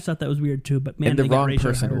advertising thing. I just thought that was weird too. But man, and the they got wrong ratioed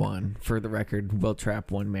person hard. won. For the record, Will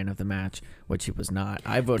Trapp won Man of the Match, which he was not.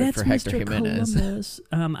 I voted That's for Hector Mr. Jimenez. Columbus.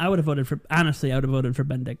 I would have voted for. Honestly, I would have voted for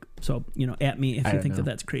Bendick. So at me if I you don't think know.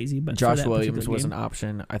 that's crazy. But Josh for that Williams was game, an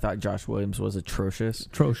option. I thought Josh Williams was atrocious.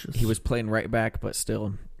 atrocious. He was playing right back, but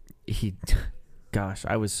still, gosh,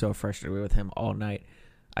 I was so frustrated with him all night.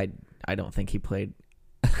 I don't think he played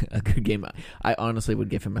a good game. I honestly would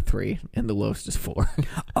give him a 3, and the lowest is 4.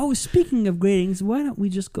 Oh, speaking of gradings, why don't we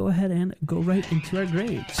just go ahead and go right into our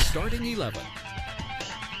grades? Starting 11.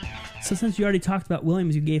 So since you already talked about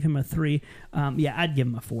Williams, you gave him a 3. Yeah, I'd give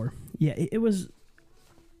him a 4. Yeah, it was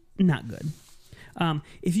not good.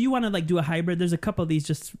 If you want to do a hybrid, there's a couple of these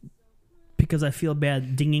just because I feel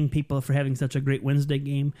bad dinging people for having such a great Wednesday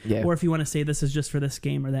game. Yeah. Or if you want to say this is just for this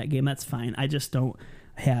game or that game, that's fine. I just don't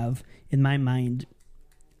have, in my mind,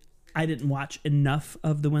 I didn't watch enough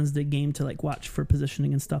of the Wednesday game to watch for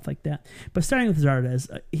positioning and stuff like that. But starting with Zardes,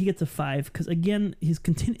 he gets a 5 because again,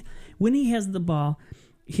 when he has the ball,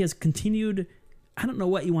 he has continued. I don't know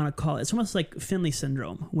what you want to call it. It's almost like Finley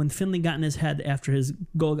syndrome. When Finley got in his head after his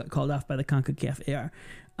goal got called off by the CONCACAF AR,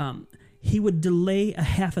 he would delay a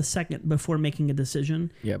half a second before making a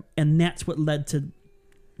decision. Yep. And that's what led to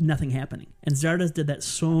nothing happening. And Zardes did that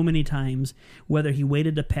so many times, whether he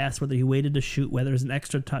waited to pass, whether he waited to shoot, whether it was an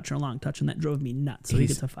extra touch or a long touch, and that drove me nuts. So he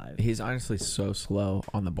gets a 5. He's honestly so slow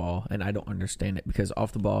on the ball, and I don't understand it because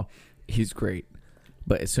off the ball, he's great.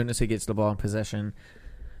 But as soon as he gets the ball in possession,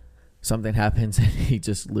 something happens and he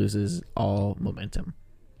just loses all momentum,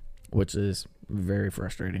 which is very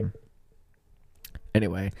frustrating.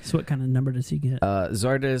 Anyway. So what kind of number does he get?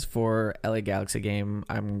 Zardes for LA Galaxy game,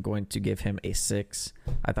 I'm going to give him a 6.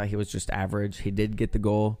 I thought he was just average. He did get the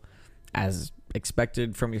goal as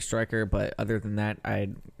expected from your striker, but other than that,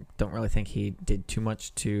 I don't really think he did too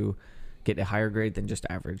much to get a higher grade than just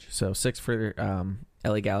average. So 6 for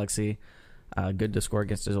LA Galaxy. Good to score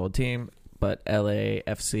against his old team, but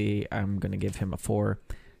LAFC, I'm going to give him a 4.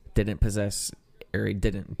 Didn't possess, or he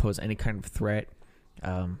didn't pose any kind of threat.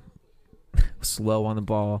 Slow on the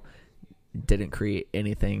ball, didn't create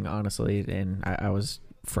anything, honestly, and I was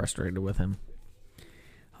frustrated with him.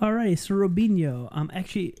 All right, so Robinho.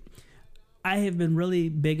 Actually, I have been really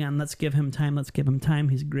big on let's give him time.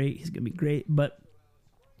 He's great. He's going to be great. But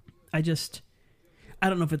I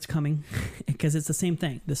don't know if it's coming because it's the same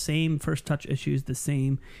thing, the same first touch issues, the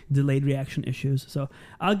same delayed reaction issues. So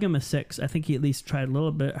I'll give him a 6. I think he at least tried a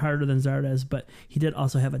little bit harder than Zardes, but he did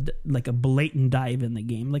also have a blatant dive in the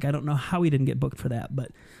game. Like, I don't know how he didn't get booked for that,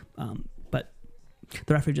 but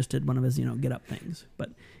the referee just did one of his, get up things.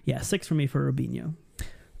 But yeah, 6 for me for Rubinho.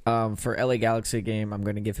 For LA Galaxy game, I'm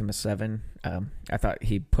going to give him a 7. I thought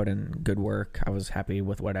he put in good work. I was happy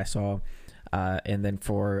with what I saw. And then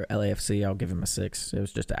for LAFC, I'll give him a 6. It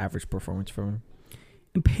was just an average performance from him.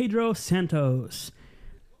 And Pedro Santos,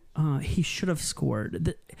 he should have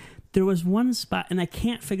scored. There was one spot, and I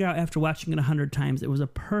can't figure out after watching it 100 times, it was a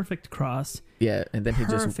perfect cross. Yeah, and then he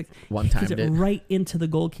just one-timed it. Right into the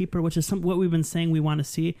goalkeeper, which is what we've been saying we want to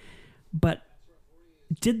see. But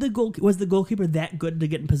was the goalkeeper that good to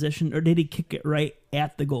get in position, or did he kick it right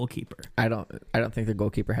at the goalkeeper? I don't think the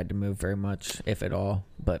goalkeeper had to move very much, if at all.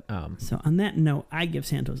 But so on that note, I give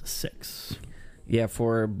Santos a 6. Yeah,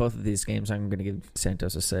 for both of these games, I'm going to give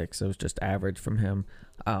Santos a 6. It was just average from him.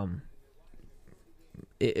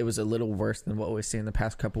 It was a little worse than what we've seen the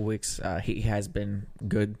past couple weeks. He has been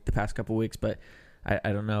good the past couple weeks, but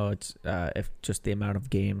I don't know. It's if just the amount of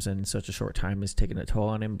games in such a short time is taking a toll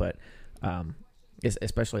on him. But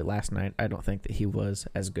especially last night, I don't think that he was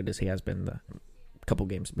as good as he has been the couple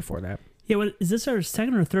games before that. Yeah, is this our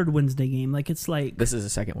second or third Wednesday game? This is the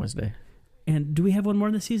second Wednesday. And do we have one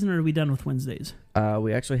more this season, or are we done with Wednesdays?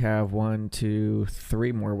 We actually have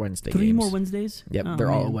 3 more Wednesday games. 3 more Wednesdays? Yep,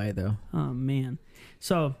 they're all away, though. Oh, man.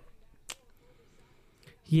 So,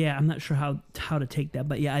 yeah, I'm not sure how to take that.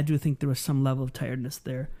 But, yeah, I do think there was some level of tiredness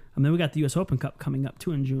there. I mean, we got the U.S. Open Cup coming up,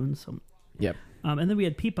 too, in June. So, yep. And then we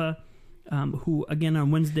had Pipa, who, again, on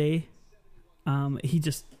Wednesday, he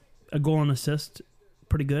just, a goal and assist,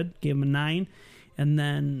 pretty good. Gave him a 9. And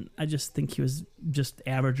then I just think he was just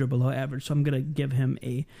average or below average. So I'm going to give him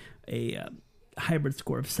a hybrid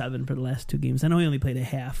score of 7 for the last 2 games. I know he only played a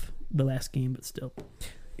half the last game, but still.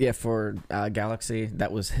 Yeah, for Galaxy,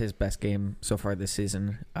 that was his best game so far this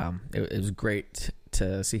season. It was great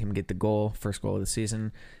to see him get the goal, first goal of the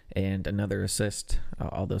season, and another assist,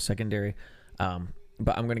 although secondary.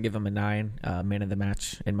 But I'm going to give him a 9, man of the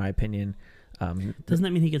match, in my opinion. Doesn't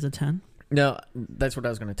that mean he gets a 10? No, that's what I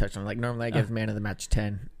was going to touch on. Like, normally I give man of the match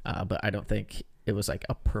 10, but I don't think it was like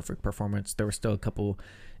a perfect performance. There were still a couple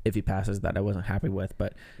iffy passes that I wasn't happy with,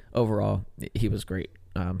 but overall, he was great.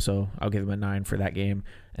 So I'll give him a 9 for that game.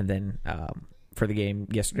 And then for the game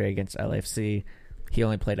yesterday against LAFC, he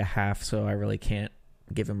only played a half, so I really can't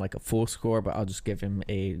give him like a full score, but I'll just give him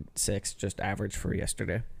a 6, just average for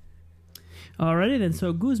yesterday. Alrighty then.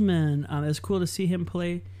 So Guzman, it's cool to see him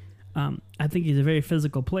play. I think he's a very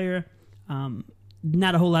physical player.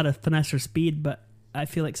 Not a whole lot of finesse or speed, but I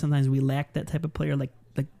feel like sometimes we lack that type of player, like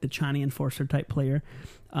the Chani enforcer type player.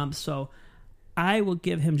 So I will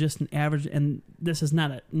give him just an average, and this is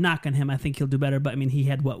not a knock on him. I think he'll do better, but I mean, he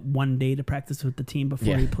had 1 day to practice with the team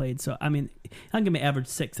before he played. So I mean, I'll give him an average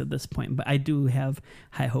 6 at this point, but I do have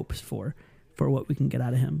high hopes for what we can get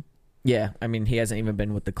out of him. Yeah, I mean, he hasn't even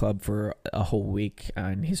been with the club for a whole week,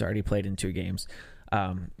 and he's already played in 2 games.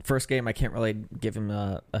 First game, I can't really give him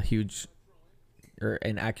a huge or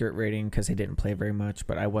an accurate rating because he didn't play very much,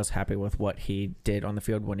 but I was happy with what he did on the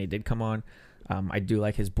field when he did come on. I do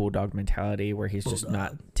like his bulldog mentality where he's just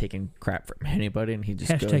not taking crap from anybody, and he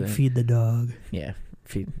just goes in. Feed the dog. Yeah,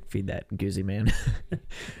 feed that Goozy man.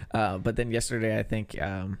 But then yesterday, I think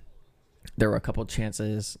there were a couple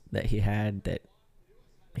chances that he had that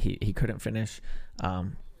he couldn't finish.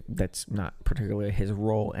 That's not particularly his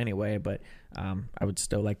role anyway, but I would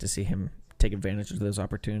still like to see him take advantage of those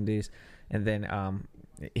opportunities. And then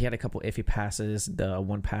he had a couple iffy passes, the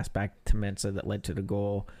one pass back to Mensah that led to the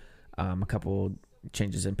goal, a couple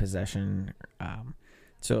changes in possession.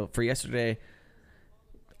 So for yesterday,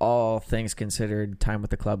 all things considered, time with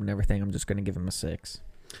the club and everything, I'm just going to give him a 6.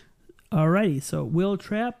 Alrighty, so Will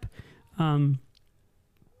Trapp, even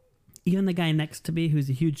the guy next to me who's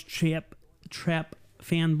a huge Trapp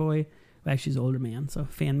fanboy, well, actually he's an older man, so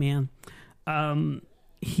fan man,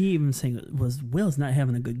 he even saying Will's not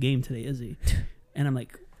having a good game today, is he? And I'm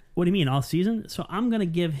like, what do you mean, all season? So I'm going to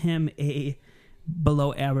give him a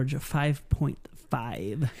below average of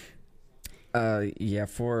 5.5. Yeah,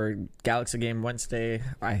 for Galaxy game Wednesday,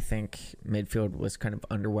 I think midfield was kind of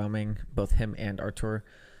underwhelming, both him and Artur.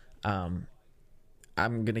 I'm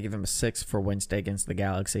going to give him a 6 for Wednesday against the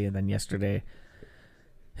Galaxy, and then yesterday,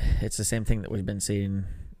 it's the same thing that we've been seeing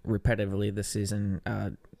repetitively this season.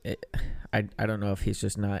 I don't know if he's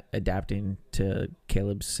just not adapting to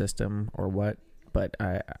Caleb's system or what, but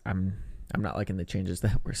I'm not liking the changes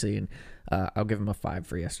that we're seeing. I'll give him a 5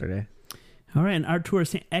 for yesterday. All right, and Artur,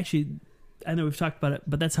 actually, I know we've talked about it,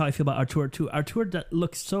 but that's how I feel about Artur too. Artur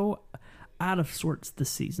looks so out of sorts this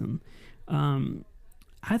season.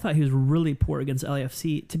 I thought he was really poor against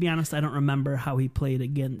LAFC. To be honest, I don't remember how he played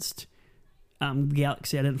against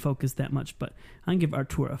Galaxy. I didn't focus that much, but I'm going to give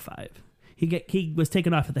Artur a 5. He was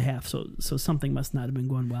taken off at the half, so something must not have been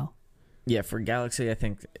going well. Yeah, for Galaxy, I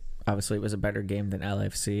think obviously it was a better game than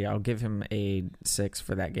LAFC. I'll give him a 6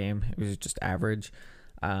 for that game. It was just average.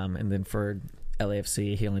 And then for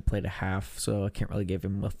LAFC, he only played a half, so I can't really give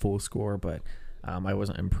him a full score, but I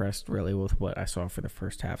wasn't impressed really with what I saw for the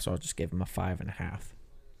first half, so I'll just give him a 5.5.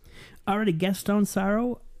 Already Gaston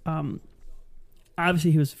Saro,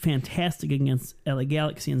 obviously he was fantastic against LA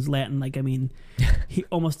Galaxy and Zlatan. Like, I mean, he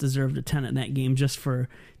almost deserved a 10 in that game just for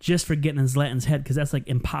getting in Zlatan's head, because that's like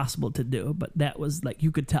impossible to do. But that was like,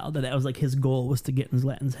 you could tell that was like his goal, was to get in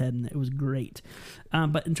Zlatan's head, and it was great.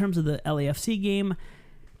 But in terms of the LAFC game,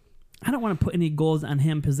 I don't want to put any goals on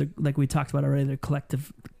him because, like we talked about already, they're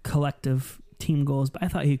collective team goals. But I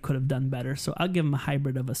thought he could have done better, so I'll give him a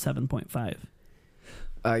hybrid of a 7.5.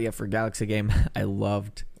 Yeah, for Galaxy game, I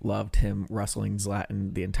loved him wrestling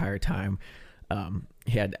Zlatan the entire time.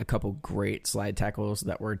 He had a couple great slide tackles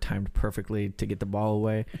that were timed perfectly to get the ball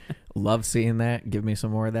away. Love seeing that. Give me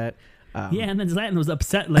some more of that. Yeah, and then Zlatan was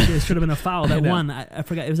upset like it should have been a foul. That one, I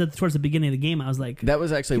forgot. It was towards the beginning of the game. I was like, that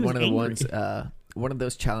was actually one of the angry. ones. One of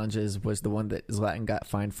those challenges was the one that Zlatan got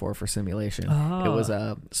fined for simulation. Oh. It was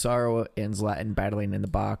Saro and Zlatan battling in the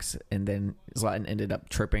box, and then Zlatan ended up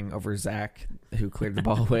tripping over Zach, who cleared the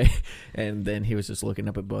ball away, and then he was just looking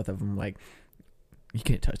up at both of them like, "You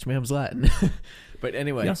can't touch me, I'm Zlatan." But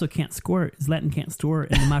anyway, he also can't score. Zlatan can't score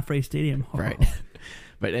in the Mafre Stadium. Oh. Right.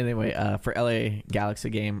 But anyway, for LA Galaxy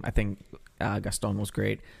game, I think Gaston was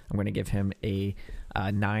great. I'm going to give him a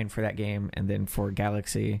 9 for that game, and then for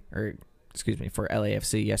for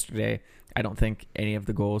LAFC yesterday, I don't think any of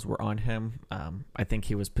the goals were on him. I think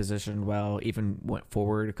he was positioned well, even went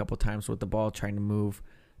forward a couple times with the ball, trying to move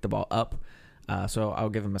the ball up. So I'll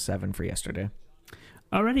give him a 7 for yesterday.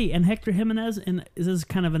 Alrighty, and Hector Jimenez, and this is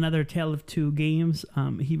kind of another tale of two games.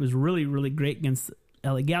 He was really, really great against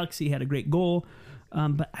LA Galaxy. He had a great goal.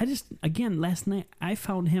 But I just, again, last night, I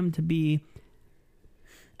found him to be,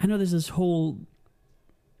 I know there's this whole, what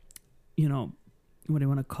do you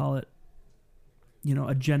want to call it?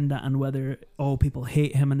 Agenda on whether, people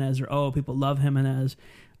hate Jimenez or, people love Jimenez.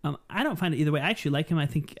 I don't find it either way. I actually like him. I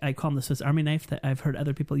think I call him the Swiss Army knife. That I've heard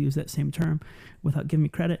other people use that same term without giving me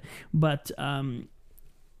credit. But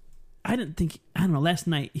I don't know, last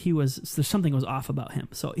night there's something was off about him.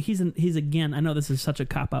 So he's again, I know this is such a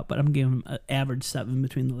cop-out, but I'm giving him an average 7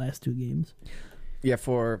 between the last two games. Yeah,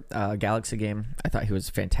 for Galaxy game, I thought he was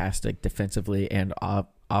fantastic defensively and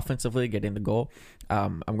offensively getting the goal.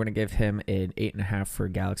 I'm going to give him an 8.5 for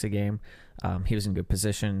Galaxy game. He was in good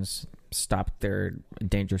positions, stopped their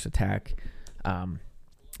dangerous attack. And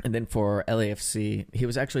then for LAFC, he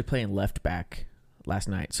was actually playing left back last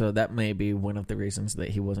night. So that may be one of the reasons that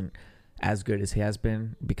he wasn't as good as he has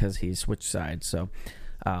been, because he switched sides. So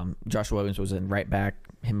Joshua Williams was in right back.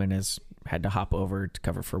 Jimenez had to hop over to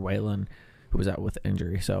cover for Waylon, who was out with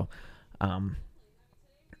injury. So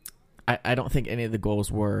I don't think any of the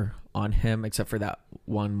goals were on him, except for that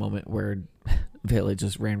one moment where Vela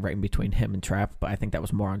just ran right in between him and Trapp. But I think that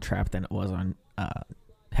was more on Trapp than it was on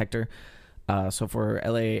Hector. So for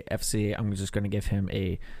LAFC, I'm just going to give him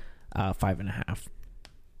a 5.5.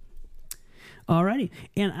 Alrighty,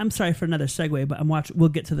 and I'm sorry for another segue, but we'll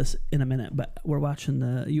get to this in a minute, but we're watching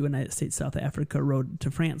the United States South Africa Road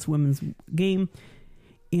to France women's game,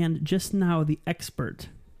 and just now the expert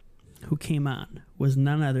who came on was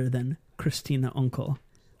none other than Christina Unkel,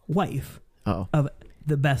 wife of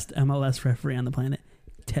the best MLS referee on the planet,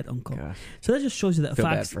 Ted Unkel. Gosh. So that just shows you that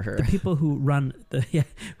Fox, the people who run the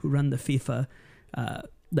FIFA,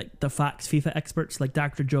 like the Fox FIFA experts, like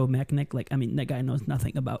Dr. Joe Mechnick, that guy knows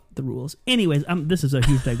nothing about the rules. Anyways, this is a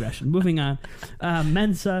huge digression. Moving on.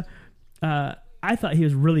 Mensah, I thought he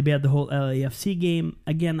was really bad the whole LAFC game.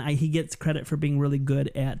 Again, he gets credit for being really good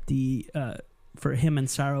at for him and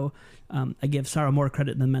Saro. I give Saro more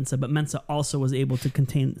credit than Mensah, but Mensah also was able to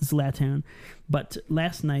contain Zlatan. But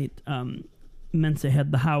last night, Mensah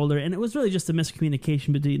had the howler, and it was really just a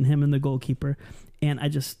miscommunication between him and the goalkeeper. And I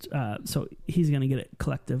just, so he's going to get a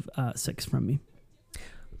collective 6 from me.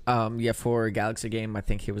 For Galaxy game, I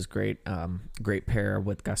think he was great. Great pair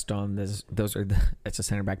with Gaston. It's a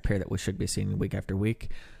center back pair that we should be seeing week after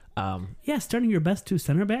week. Starting your best 2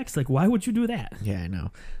 center backs. Like, why would you do that? Yeah, I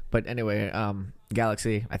know. But anyway,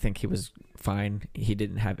 Galaxy, I think he was fine. He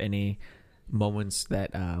didn't have any moments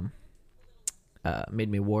that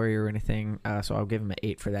made me worry or anything. So I'll give him an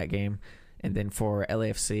 8 for that game. And then for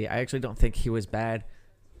LAFC, I actually don't think he was bad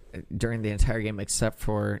during the entire game except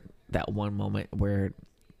for that one moment where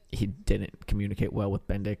he didn't communicate well with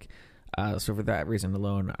Bendik. So for that reason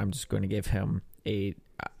alone, I'm just going to give him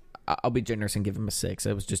I'll be generous and give him a 6.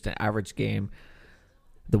 It was just an average game.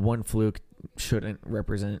 The one fluke shouldn't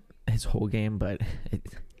represent his whole game, but it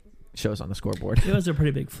shows on the scoreboard. It was a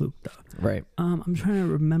pretty big fluke, though. Right. I'm trying to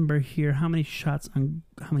remember here how many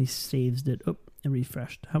saves did. Oh, it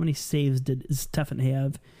refreshed. How many saves did Stefan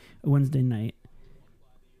have Wednesday night?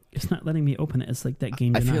 It's not letting me open it. It's like that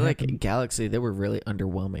game. I feel like Galaxy, they were really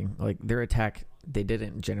underwhelming. Like their attack, they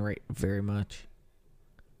didn't generate very much.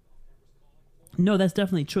 No, that's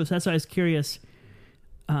definitely true. So that's why I was curious.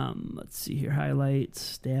 Let's see here.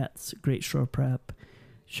 Highlights, stats, great short prep,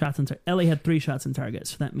 shots on target. LA had 3 shots on target,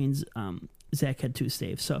 so that means Zach had 2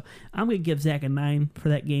 saves. So I'm going to give Zach a 9 for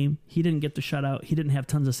that game. He didn't get the shutout. He didn't have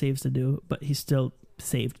tons of saves to do, but he still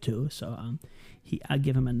saved 2. So I'll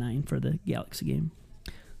give him a 9 for the Galaxy game.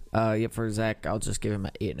 For Zach, I'll just give him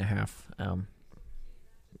an 8.5.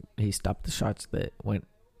 He stopped the shots that went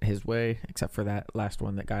his way, except for that last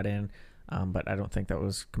one that got in. But I don't think that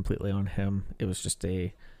was completely on him. It was just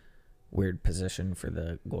a weird position for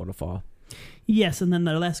the goal to fall. Yes, and then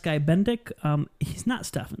the last guy, Bendik, he's not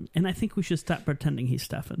Stefan. And I think we should stop pretending he's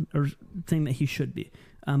Stefan or saying that he should be.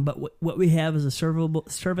 But what we have is a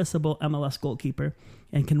serviceable MLS goalkeeper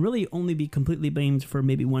and can really only be completely blamed for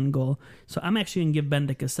maybe 1 goal. So I'm actually going to give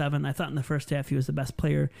Bendik a 7. I thought in the first half he was the best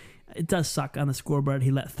player. It does suck on the scoreboard.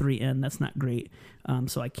 He let 3 in. That's not great.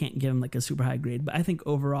 So I can't give him like a super high grade. But I think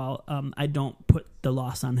overall, I don't put the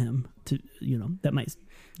loss on him. You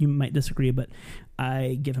might disagree, but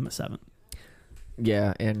I give him a 7.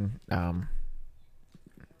 Yeah, and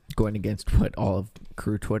going against what all of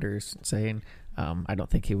Crew Twitter's saying, I don't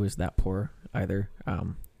think he was that poor either.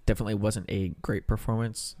 Definitely wasn't a great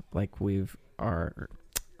performance like we're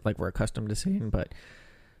accustomed to seeing, but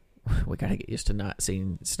we got to get used to not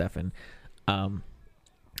seeing Stefan.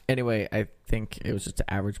 Anyway, I think it was just an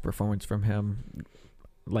average performance from him.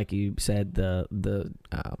 Like you said, the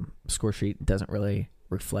score sheet doesn't really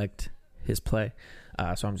reflect his play.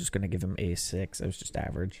 So I'm just going to give him a 6. It was just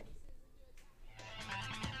average.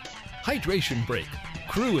 Hydration break.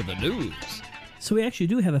 Crew in the news. So we actually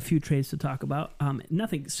do have a few trades to talk about.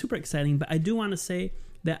 Nothing super exciting, but I do want to say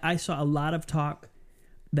that I saw a lot of talk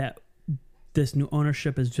that this new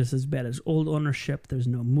ownership is just as bad as old ownership. There's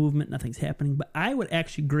no movement. Nothing's happening. But I would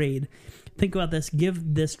actually think about this,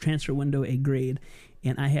 give this transfer window a grade,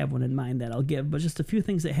 and I have one in mind that I'll give. But just a few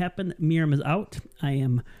things that happened. Miram is out. I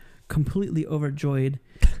am completely overjoyed.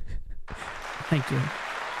 Thank you.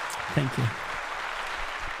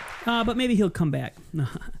 But maybe he'll come back.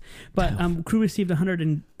 But Crew received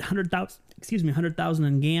 $100,000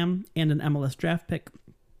 in GAM and an MLS draft pick.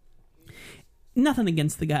 Nothing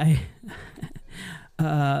against the guy,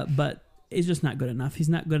 but it's just not good enough. He's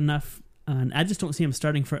not good enough. And I just don't see him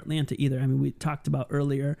starting for Atlanta either. I mean, we talked about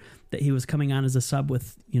earlier that he was coming on as a sub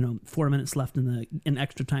with 4 minutes left in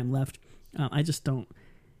extra time left. I just don't.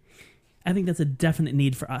 I think that's a definite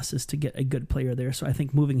need for us is to get a good player there. So I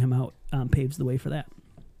think moving him out paves the way for that.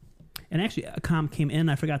 And actually, Akam came in.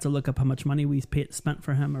 I forgot to look up how much money we spent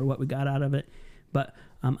for him or what we got out of it. But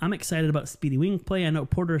I'm excited about speedy wing play. I know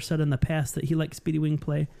Porter said in the past that he likes speedy wing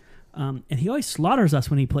play. And he always slaughters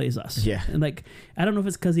us when he plays us. Yeah. And I don't know if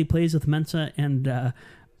it's because he plays with Mensah and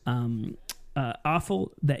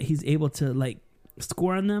Awful that he's able to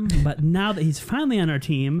score on them. But now that he's finally on our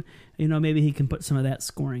team, maybe he can put some of that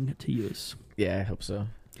scoring to use. Yeah, I hope so.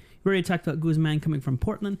 We already talked about Guzman coming from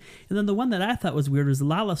Portland. And then the one that I thought was weird was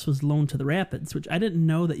Lalas was loaned to the Rapids, which I didn't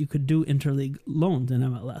know that you could do interleague loans in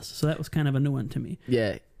MLS. So that was kind of a new one to me.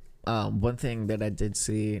 Yeah. One thing that I did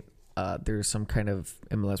see, there's some kind of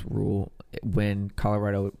MLS rule when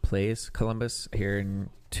Colorado plays Columbus here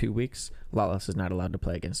in 2 weeks, Lalas is not allowed to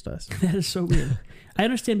play against us. That is so weird. I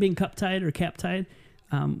understand being cup tied or cap tied,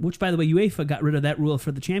 which, by the way, UEFA got rid of that rule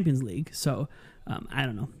for the Champions League. So I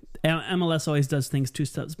don't know. MLS always does things 2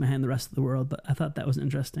 steps behind the rest of the world, but I thought that was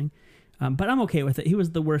interesting. But I'm okay with it. He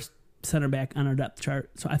was the worst center back on our depth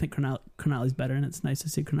chart, so I think Crognali's better, and it's nice to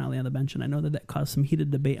see Crognali on the bench. And I know that caused some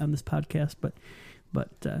heated debate on this podcast, but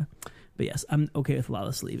yes, I'm okay with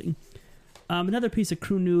Lalas leaving. Another piece of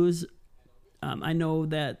Crew news. I know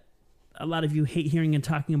that a lot of you hate hearing and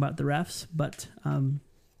talking about the refs, but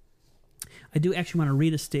I do actually want to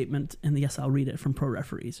read a statement, and yes, I'll read it from Pro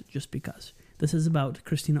Referees, just because. This is about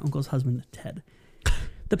Christina Uncle's husband, Ted.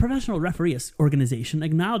 The Professional Referee Organization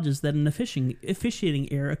acknowledges that an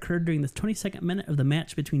officiating error occurred during the 22nd minute of the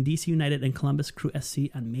match between DC United and Columbus Crew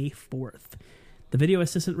SC on May 4th. The video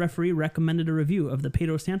assistant referee recommended a review of the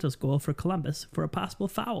Pedro Santos goal for Columbus for a possible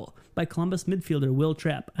foul by Columbus midfielder Will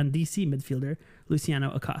Trapp on DC midfielder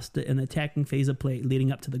Luciano Acosta in the attacking phase of play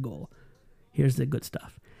leading up to the goal. Here's the good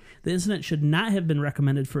stuff. The incident should not have been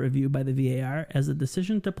recommended for review by the VAR, as the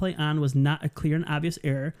decision to play on was not a clear and obvious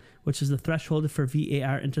error, which is the threshold for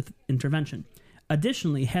VAR intervention.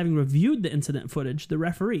 Additionally, having reviewed the incident footage, the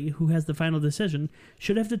referee, who has the final decision,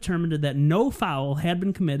 should have determined that no foul had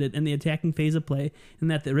been committed in the attacking phase of play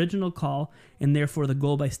and that the original call, and therefore the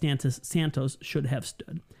goal by Santos, should have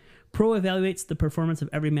stood. Pro evaluates the performance of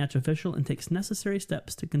every match official and takes necessary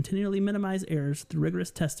steps to continually minimize errors through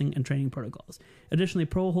rigorous testing and training protocols. Additionally,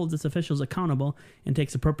 Pro holds its officials accountable and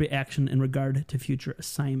takes appropriate action in regard to future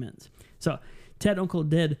assignments. So, Ted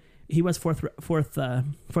Unkel he was fourth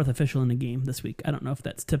official in the game this week. I don't know if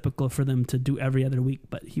that's typical for them to do every other week,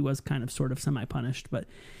 but he was kind of sort of semi-punished. But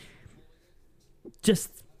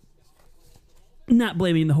just not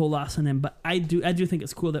blaming the whole loss on him, but I do think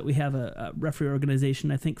it's cool that we have a referee organization.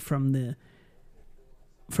 I think for the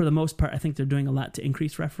most part, I think they're doing a lot to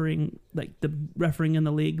increase refereeing, like the refereeing in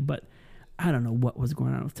the league, but I don't know what was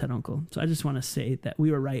going on with Ted Unkel. So I just want to say that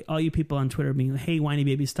we were right. All you people on Twitter being like, hey, whiny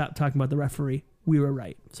baby, stop talking about the referee. We were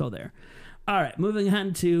right. So there. All right, moving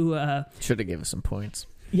on to... should have given us some points.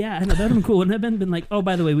 Yeah, I know. That would have been cool. Wouldn't have been like, oh,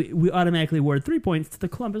 by the way, we automatically award 3 points to the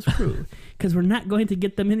Columbus Crew because we're not going to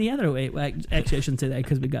get them any other way. Well, actually, I shouldn't say that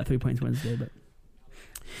because we got 3 points Wednesday. But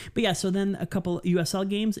yeah, so then a couple USL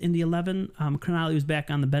games. Indy 11, Cronali was back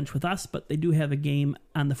on the bench with us, but they do have a game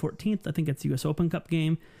on the 14th. I think it's the US Open Cup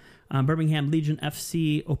game. Birmingham Legion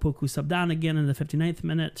FC, Opoku subbed on again in the 59th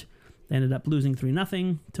minute. They ended up losing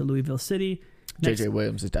 3-0 to Louisville City. JJ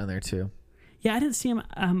Williams is down there too. Yeah, I didn't see him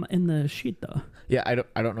in the sheet though. Yeah,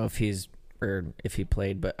 I don't know if he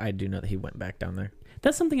played, but I do know that he went back down there.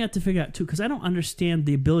 That's something I have to figure out too, because I don't understand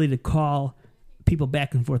the ability to call people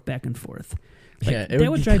back and forth. Like, yeah, it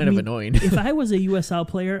would be kind of annoying. If I was a USL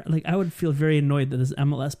player, like I would feel very annoyed that this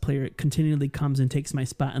MLS player continually comes and takes my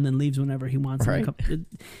spot and then leaves whenever he wants. Right.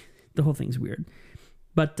 The whole thing's weird.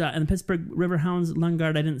 But in the Pittsburgh Riverhounds,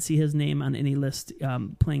 Lundgaard, I didn't see his name on any list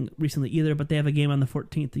playing recently either, but they have a game on the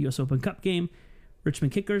 14th, the U.S. Open Cup game.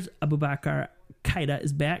 Richmond Kickers, Abubakar Keita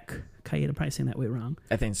is back. Keita, probably saying that way wrong.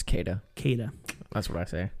 I think it's Keita. Keita. That's what I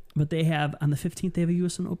say. But they have, on the 15th, they have a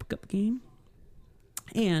U.S. Open Cup game.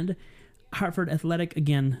 And Hartford Athletic,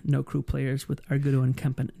 again, no Crew players with Argudo and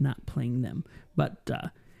Kempen not playing them. But,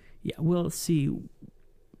 yeah, we'll see.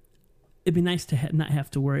 It'd be nice to not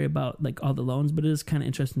have to worry about like all the loans, but it is kind of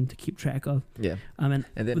interesting to keep track of. Yeah. And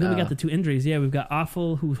then we got the 2 injuries. Yeah, we've got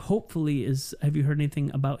Awful, who hopefully is... Have you heard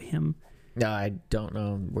anything about him? No, I don't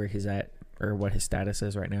know where he's at or what his status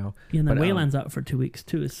is right now. Yeah, and then Wayland's out for 2 weeks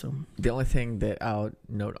too. So the only thing that I'll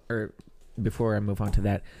note, or before I move on to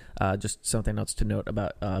that, just something else to note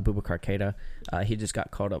about Abubakar Keita. He just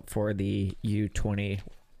got called up for the U20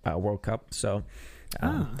 World Cup, so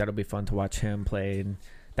that'll be fun to watch him play in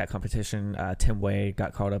that competition. Tim Way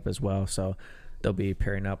got called up as well, so they'll be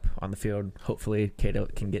pairing up on the field. Hopefully,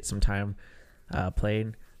 Keita can get some time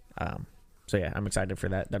playing. So yeah, I'm excited for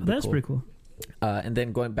that. That'd be That's cool. pretty cool. And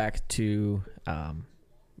then going back to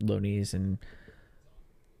loanees and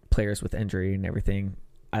players with injury and everything,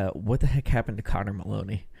 what the heck happened to Connor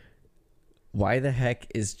Maloney? Why the heck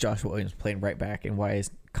is Josh Williams playing right back, and why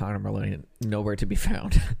is Connor Maloney nowhere to be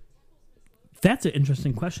found? That's an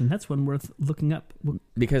interesting question. That's one worth looking up.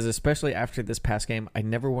 Because especially after this past game, I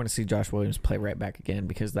never want to see Josh Williams play right back again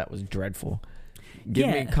because that was dreadful. Give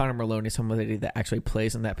me Connor Maloney, somebody that actually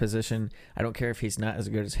plays in that position. I don't care if he's not as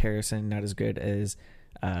good as Harrison, not as good as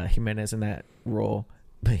Jimenez in that role,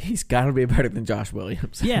 but he's got to be better than Josh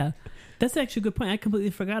Williams. Yeah, that's actually a good point. I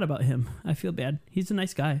completely forgot about him. I feel bad. He's a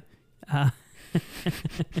nice guy.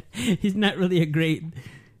 He's not really a great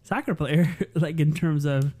soccer player, like in terms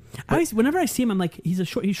of. Whenever I see him, I'm like, he's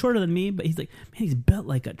shorter than me, but he's like, man, he's built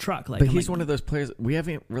like a truck. Like, but he's one of those players we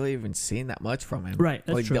haven't really even seen that much from him. Right,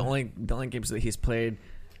 that's like true. The only games that he's played,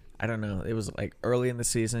 I don't know, it was like early in the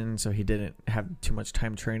season, so he didn't have too much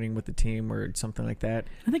time training with the team or something like that.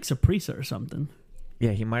 I think Saprissa or something.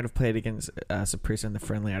 Yeah, he might have played against Saprissa in the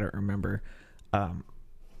friendly. I don't remember.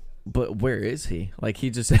 But where is he? Like, he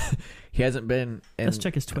just he hasn't been. Let's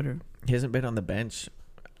check his Twitter. He hasn't been on the bench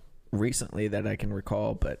recently that I can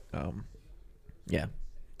recall. But yeah,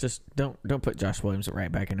 just don't put Josh Williams at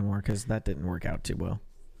right back anymore because that didn't work out too well.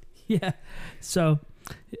 Yeah. So,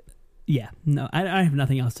 yeah, no, I have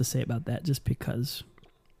nothing else to say about that. Just because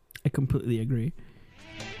I completely agree.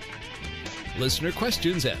 Listener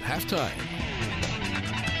questions at halftime.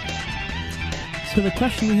 So the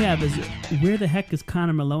question we have is, where the heck is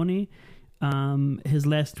Connor Maloney? His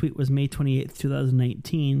last tweet was May 28th,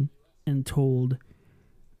 2019, and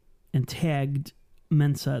tagged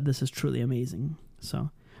Mensa, "This is truly amazing."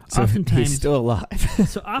 So oftentimes he's still alive.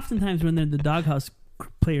 So oftentimes when they're in the doghouse,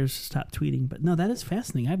 players stop tweeting. But no, that is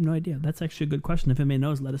fascinating. I have no idea. That's actually a good question. If anybody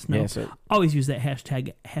knows, let us know. Yeah, Always use that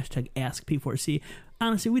hashtag #AskP4C.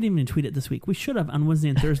 Honestly, we didn't even tweet it this week. We should have on Wednesday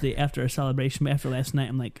and Thursday after our celebration. But after last night,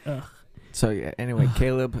 I'm like, ugh. So yeah, anyway,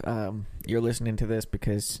 Caleb, you're listening to this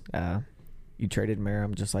because you traded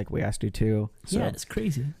Merrim just like we asked you to. So, yeah, it's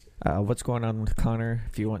crazy. What's going on with Connor?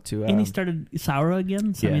 If you want to, and he started Saura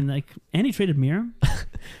again. So yeah. I mean, and he traded Merrim.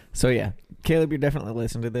 So yeah, Caleb, you're definitely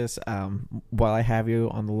listening to this. While I have you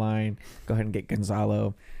on the line, go ahead and get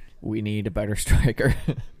Gonzalo. We need a better striker.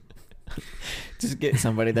 Just get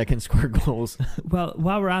somebody that can score goals. Well,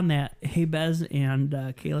 while we're on that, hey Bez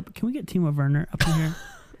and Caleb, can we get Timo Werner up in here?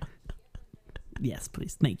 Yes,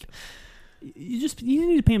 please. Thank you. You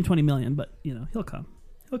need to pay him $20 million, but he'll come.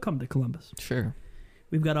 He'll come to Columbus. Sure.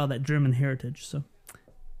 We've got all that German heritage, so.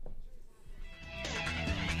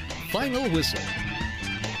 Final whistle.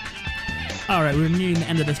 All right, we're nearing the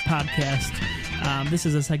end of this podcast. This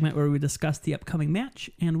is a segment where we discuss the upcoming match,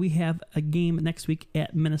 and we have a game next week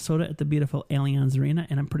at Minnesota at the beautiful Allianz Arena,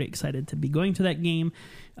 and I'm pretty excited to be going to that game.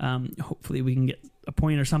 Hopefully we can get a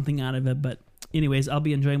point or something out of it, but anyways, I'll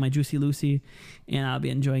be enjoying my Juicy Lucy, and I'll be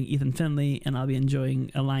enjoying Ethan Finley, and I'll be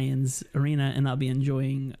enjoying Allianz Arena, and I'll be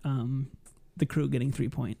enjoying the Crew getting 3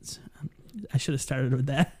 points. I should have started with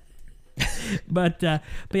that. But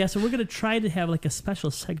yeah, so we're going to try to have like a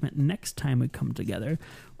special segment next time we come together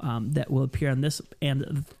that will appear on this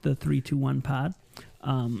and the 321 pod.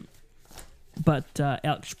 But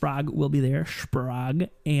Alex Sprague will be there, Sprague,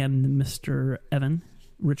 and Mr. Evan,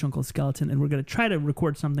 Rich Uncle Skeleton, and we're going to try to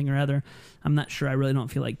record something or other. I'm not sure. I really don't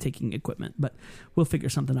feel like taking equipment, but we'll figure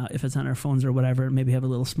something out if it's on our phones or whatever. Maybe have a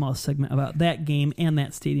little small segment about that game and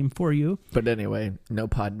that stadium for you. But anyway, no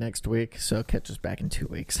pod next week, so catch us back in 2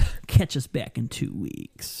 weeks. Catch us back in 2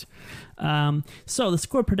 weeks. So the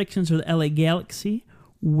score predictions for the LA Galaxy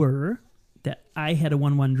were that I had a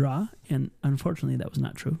 1-1 draw, and unfortunately that was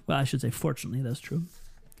not true. Well, I should say fortunately that was true.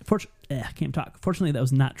 I can't talk. Fortunately that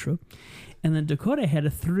was not true. And then Dakota had a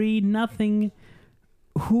 3-0.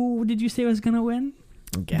 Who did you say was going to win?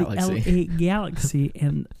 Galaxy. The LA Galaxy.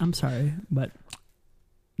 And I'm sorry, but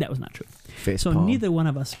that was not true. So neither one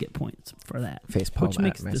of us get points for that. Which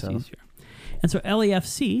makes this easier. And so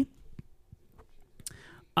LAFC,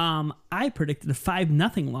 I predicted a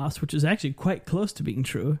 5-0 loss, which is actually quite close to being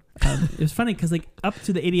true. It was funny because like up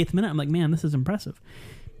to the 88th minute, I'm like, man, this is impressive.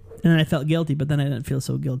 And then I felt guilty, but then I didn't feel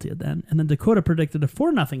so guilty at that. And then Dakota predicted a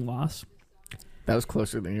 4-0 loss. That was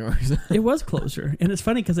closer than yours. It was closer. And it's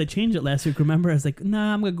funny because I changed it last week. Remember, I was like,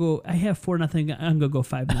 nah, I'm going to go, I have 4-0. I'm going to go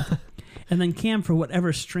 5-0. And then Cam, for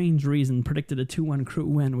whatever strange reason, predicted a 2-1 Crew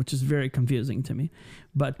win, which is very confusing to me.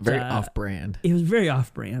 But very off-brand. It was very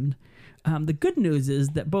off-brand. The good news is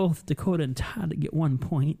that both Dakota and Todd get 1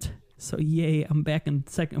 point. So yay, I'm back in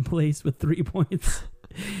second place with 3 points.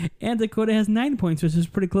 And Dakota has 9 points, which is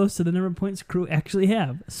pretty close to the number of points Crew actually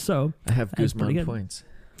have. So I have Guzman points.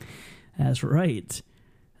 That's right.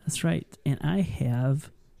 That's right. And I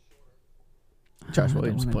have Josh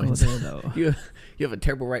Williams points. There, you have a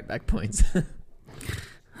terrible right back points. All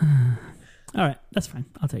right, that's fine.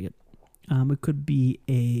 I'll take it. It could be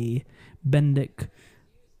a Bendik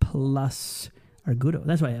plus Argudo.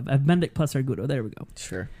 That's what I have. I have Bendik plus Argudo. There we go.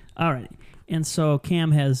 Sure. All right. And so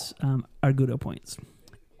Cam has Argudo points.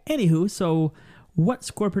 Anywho, so what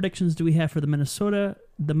score predictions do we have for the Minnesota?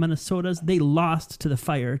 The Minnesotas, they lost to the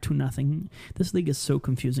Fire 2-0. This league is so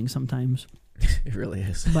confusing sometimes. It really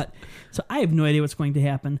is. But so I have no idea what's going to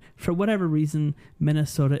happen. For whatever reason,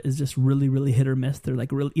 Minnesota is just really, really hit or miss. They're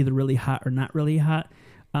like either really hot or not really hot.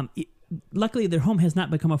 Luckily, their home has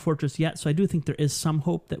not become a fortress yet, so I do think there is some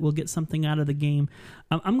hope that we'll get something out of the game.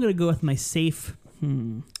 I'm going to go with my safe. I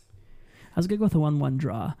was going to go with a 1-1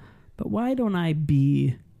 draw. But why don't I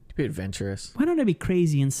be adventurous? Why don't I be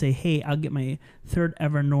crazy and say, hey, I'll get my third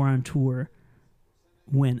ever Noron Tour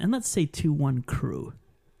win. And let's say 2-1 Crew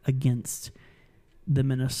against the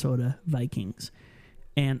Minnesota Vikings.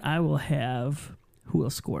 And I will have, who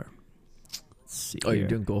will score? Let's see. Oh, you're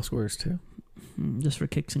doing goal scorers too? Just for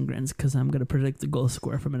kicks and grins, because I'm going to predict the goal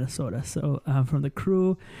score for Minnesota. So from the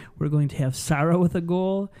Crew, we're going to have Saura with a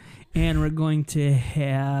goal, and we're going to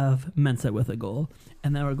have Mensa with a goal.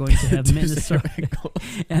 And then we're going to have Minnesota.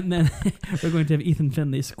 And then we're going to have Ethan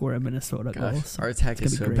Finley score a Minnesota goal. So our attack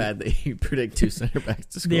is so great. Bad that you predict 2 center backs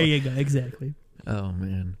to score. There you go. Exactly. Oh,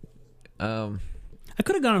 man. I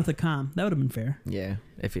could have gone with the calm. That would have been fair. Yeah,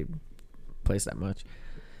 if he plays that much.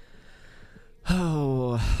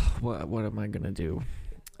 Oh, what am I gonna do?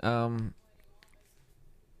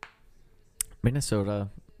 Minnesota,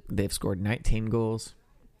 they've scored 19 goals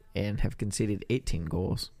and have conceded 18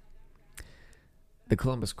 goals. The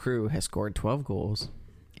Columbus Crew has scored 12 goals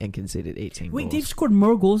and conceded 18 Wait, goals. they've scored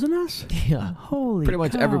more goals than us? Yeah. Holy Pretty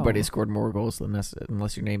much cow. everybody scored more goals than us,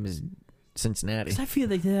 unless your name is Cincinnati. 'Cause I feel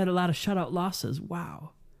like they had a lot of shutout losses.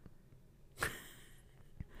 Wow.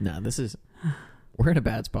 No, we're in a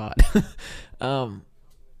bad spot. Gosh,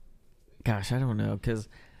 I don't know, because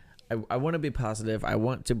I want to be positive. I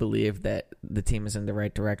want to believe that the team is in the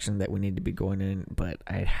right direction that we need to be going in, but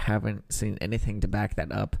I haven't seen anything to back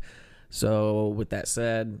that up. So with that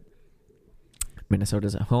said,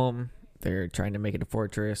 Minnesota's at home. They're trying to make it a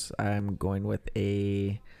fortress. I'm going with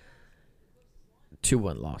a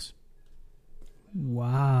 2-1 loss.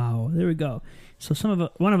 Wow. There we go. So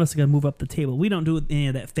one of us is going to move up the table. We don't do any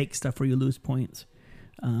of that fake stuff where you lose points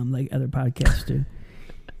like other podcasts do.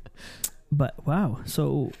 But wow.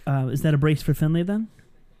 So is that a brace for Finley then?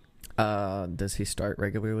 Does he start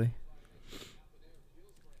regularly?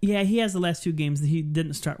 Yeah, he has the last 2 games. He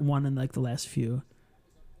didn't start one in like the last few.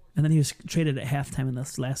 And then he was traded at halftime in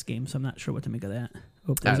this last game, so I'm not sure what to make of that.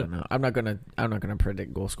 I don't know. I'm not gonna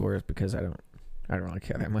predict goal scorers because I don't really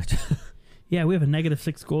care that much. Yeah, we have a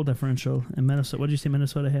 -6 goal differential in Minnesota. What did you say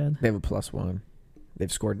Minnesota had? They have a +1.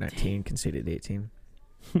 They've scored 19, conceded 18.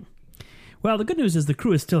 Well, the good news is the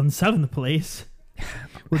Crew is still in 7th place.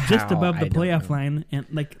 We're just How? above the I don't playoff know. line. And,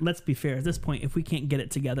 like, let's be fair. At this point, if we can't get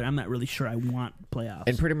it together, I'm not really sure I want playoffs.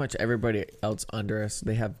 And pretty much everybody else under us,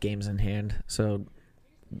 they have games in hand. So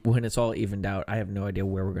when it's all evened out, I have no idea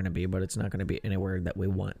where we're going to be, but it's not going to be anywhere that we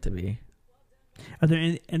want to be. Are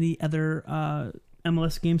there any other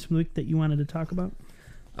MLS games from the week that you wanted to talk about?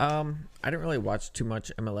 I didn't really watch too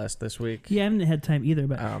much MLS this week. Yeah, I haven't had time either.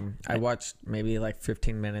 But I watched maybe like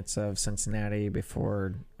 15 minutes of Cincinnati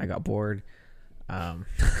before I got bored.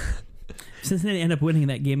 Cincinnati ended up winning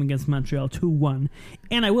that game against Montreal 2-1.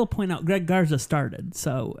 And I will point out, Greg Garza started.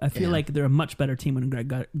 So I feel like they're a much better team when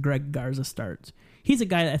Greg Garza starts. He's a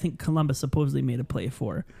guy that I think Columbus supposedly made a play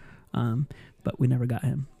for. But we never got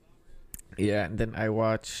him. Yeah, and then I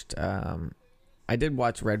watched... I did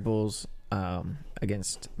watch Red Bulls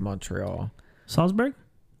against Montreal. Salzburg?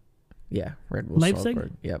 Yeah, Red Bulls Leipzig?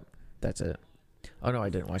 Salzburg. Yep, that's it. Oh, no, I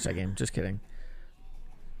didn't watch that game. Just kidding.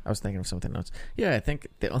 I was thinking of something else. Yeah,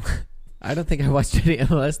 I don't think I watched any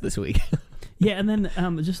MLS this week. Yeah, and then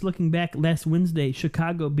just looking back, last Wednesday,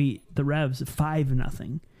 Chicago beat the Revs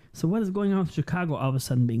 5-0. So what is going on with Chicago all of a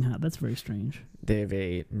sudden being hot? That's very strange. They have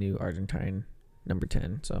a new Argentine number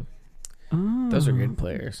 10, so Oh, those are good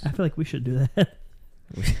players. I feel like we should do that.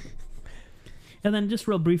 And then just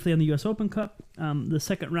real briefly on the U.S. Open Cup, the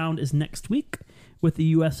second round is next week with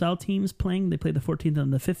the USL teams playing. They play the 14th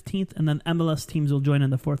and the 15th, and then MLS teams will join in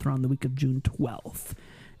the fourth round the week of June 12th.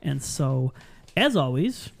 And so, as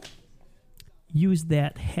always, use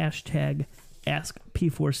that hashtag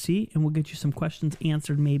AskP4C, and we'll get you some questions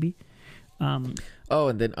answered maybe. Oh,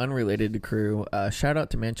 and then unrelated to Crew, shout out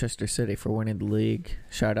to Manchester City for winning the league.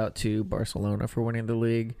 Shout out to Barcelona for winning the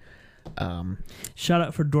league. Shout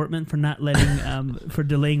out for Dortmund for not letting for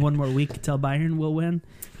delaying one more week till Bayern will win.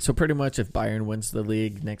 So pretty much if Bayern wins the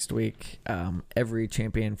league next week, every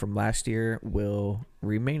champion from last year will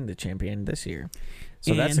remain the champion this year.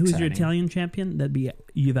 So and that's who's exciting. your Italian champion? That'd be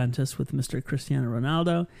Juventus with Mr. Cristiano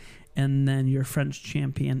Ronaldo. And then your French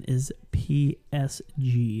champion is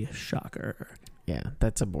PSG. Shocker. Yeah,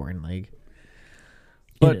 that's a boring league.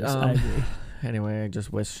 But it is, I agree. Anyway, I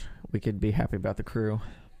just wish we could be happy about the Crew.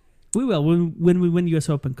 We will when we win U.S.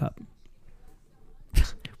 Open Cup.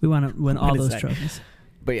 We want to win all Wait a those sec. trophies.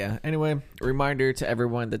 But yeah, anyway, a reminder to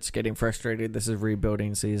everyone that's getting frustrated. This is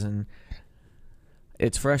rebuilding season.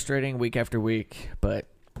 It's frustrating week after week, but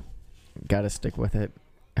got to stick with it.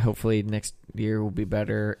 Hopefully next year will be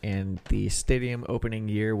better, and the stadium opening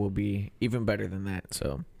year will be even better than that.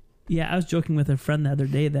 So, Yeah, I was joking with a friend the other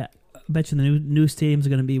day that I bet you the new stadium's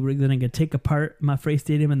going to be, we're going to take apart Mafre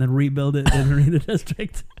Stadium and then rebuild it in Arena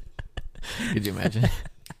District. could you imagine?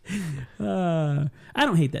 I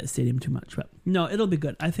don't hate that stadium too much, but no, it'll be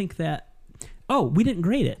good. I think that. Oh, we didn't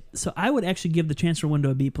grade it, so I would actually give the transfer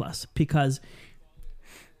window a B+ because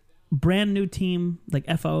brand new team like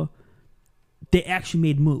FO, they actually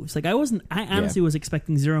made moves. Like I honestly was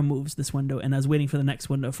expecting 0 moves this window, and I was waiting for the next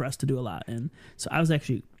window for us to do a lot, and so I was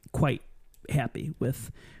actually quite happy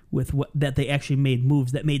with what that they actually made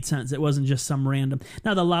moves that made sense. It wasn't just some random.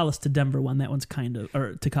 Now the Lawless to Denver one, that one's kind of,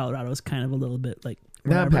 or to Colorado, is kind of a little bit like.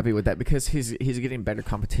 No, I'm happy with that because he's getting better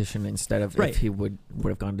competition instead of if he would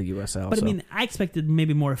have gone to USL. But I mean, I expected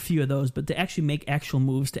maybe a few of those, but to actually make actual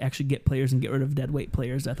moves to actually get players and get rid of dead weight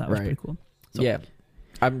players, I thought was pretty cool. So, yeah,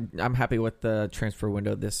 I'm happy with the transfer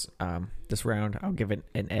window this round. I'll give it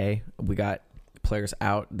an A. We got players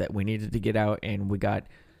out that we needed to get out, and we got.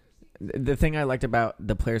 The thing I liked about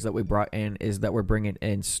the players that we brought in is that we're bringing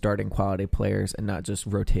in starting quality players and not just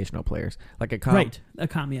rotational players. Like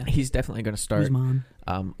Akam, yeah. He's definitely going to start Guzman.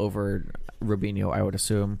 Over Rubinho, I would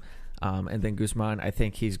assume. And then Guzman, I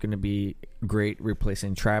think he's going to be great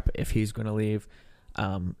replacing Trapp if he's going to leave.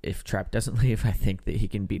 If Trapp doesn't leave, I think that he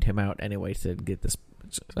can beat him out anyway to get this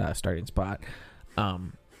starting spot. But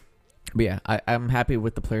yeah, I'm happy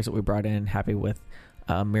with the players that we brought in, happy with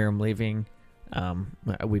Miriam leaving.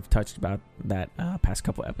 We've touched about that past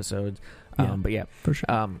couple episodes, but yeah, for sure.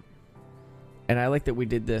 And I like that we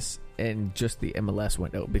did this in just the MLS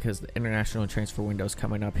window because the international transfer window is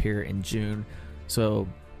coming up here in June. So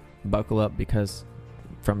buckle up because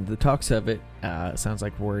from the talks of it, it sounds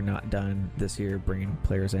like we're not done this year bringing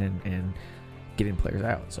players in and getting players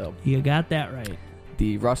out. So you got that right.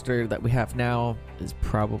 The roster that we have now is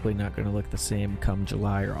probably not going to look the same come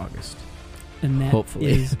July or August. And that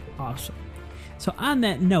hopefully is awesome. So on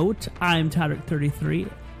that note, I'm Todrick33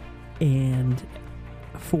 and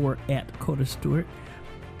for at Coda Stewart.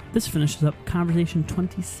 This finishes up Conversation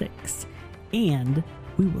 26, and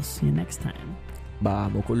we will see you next time.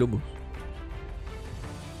 Vamos Columbus.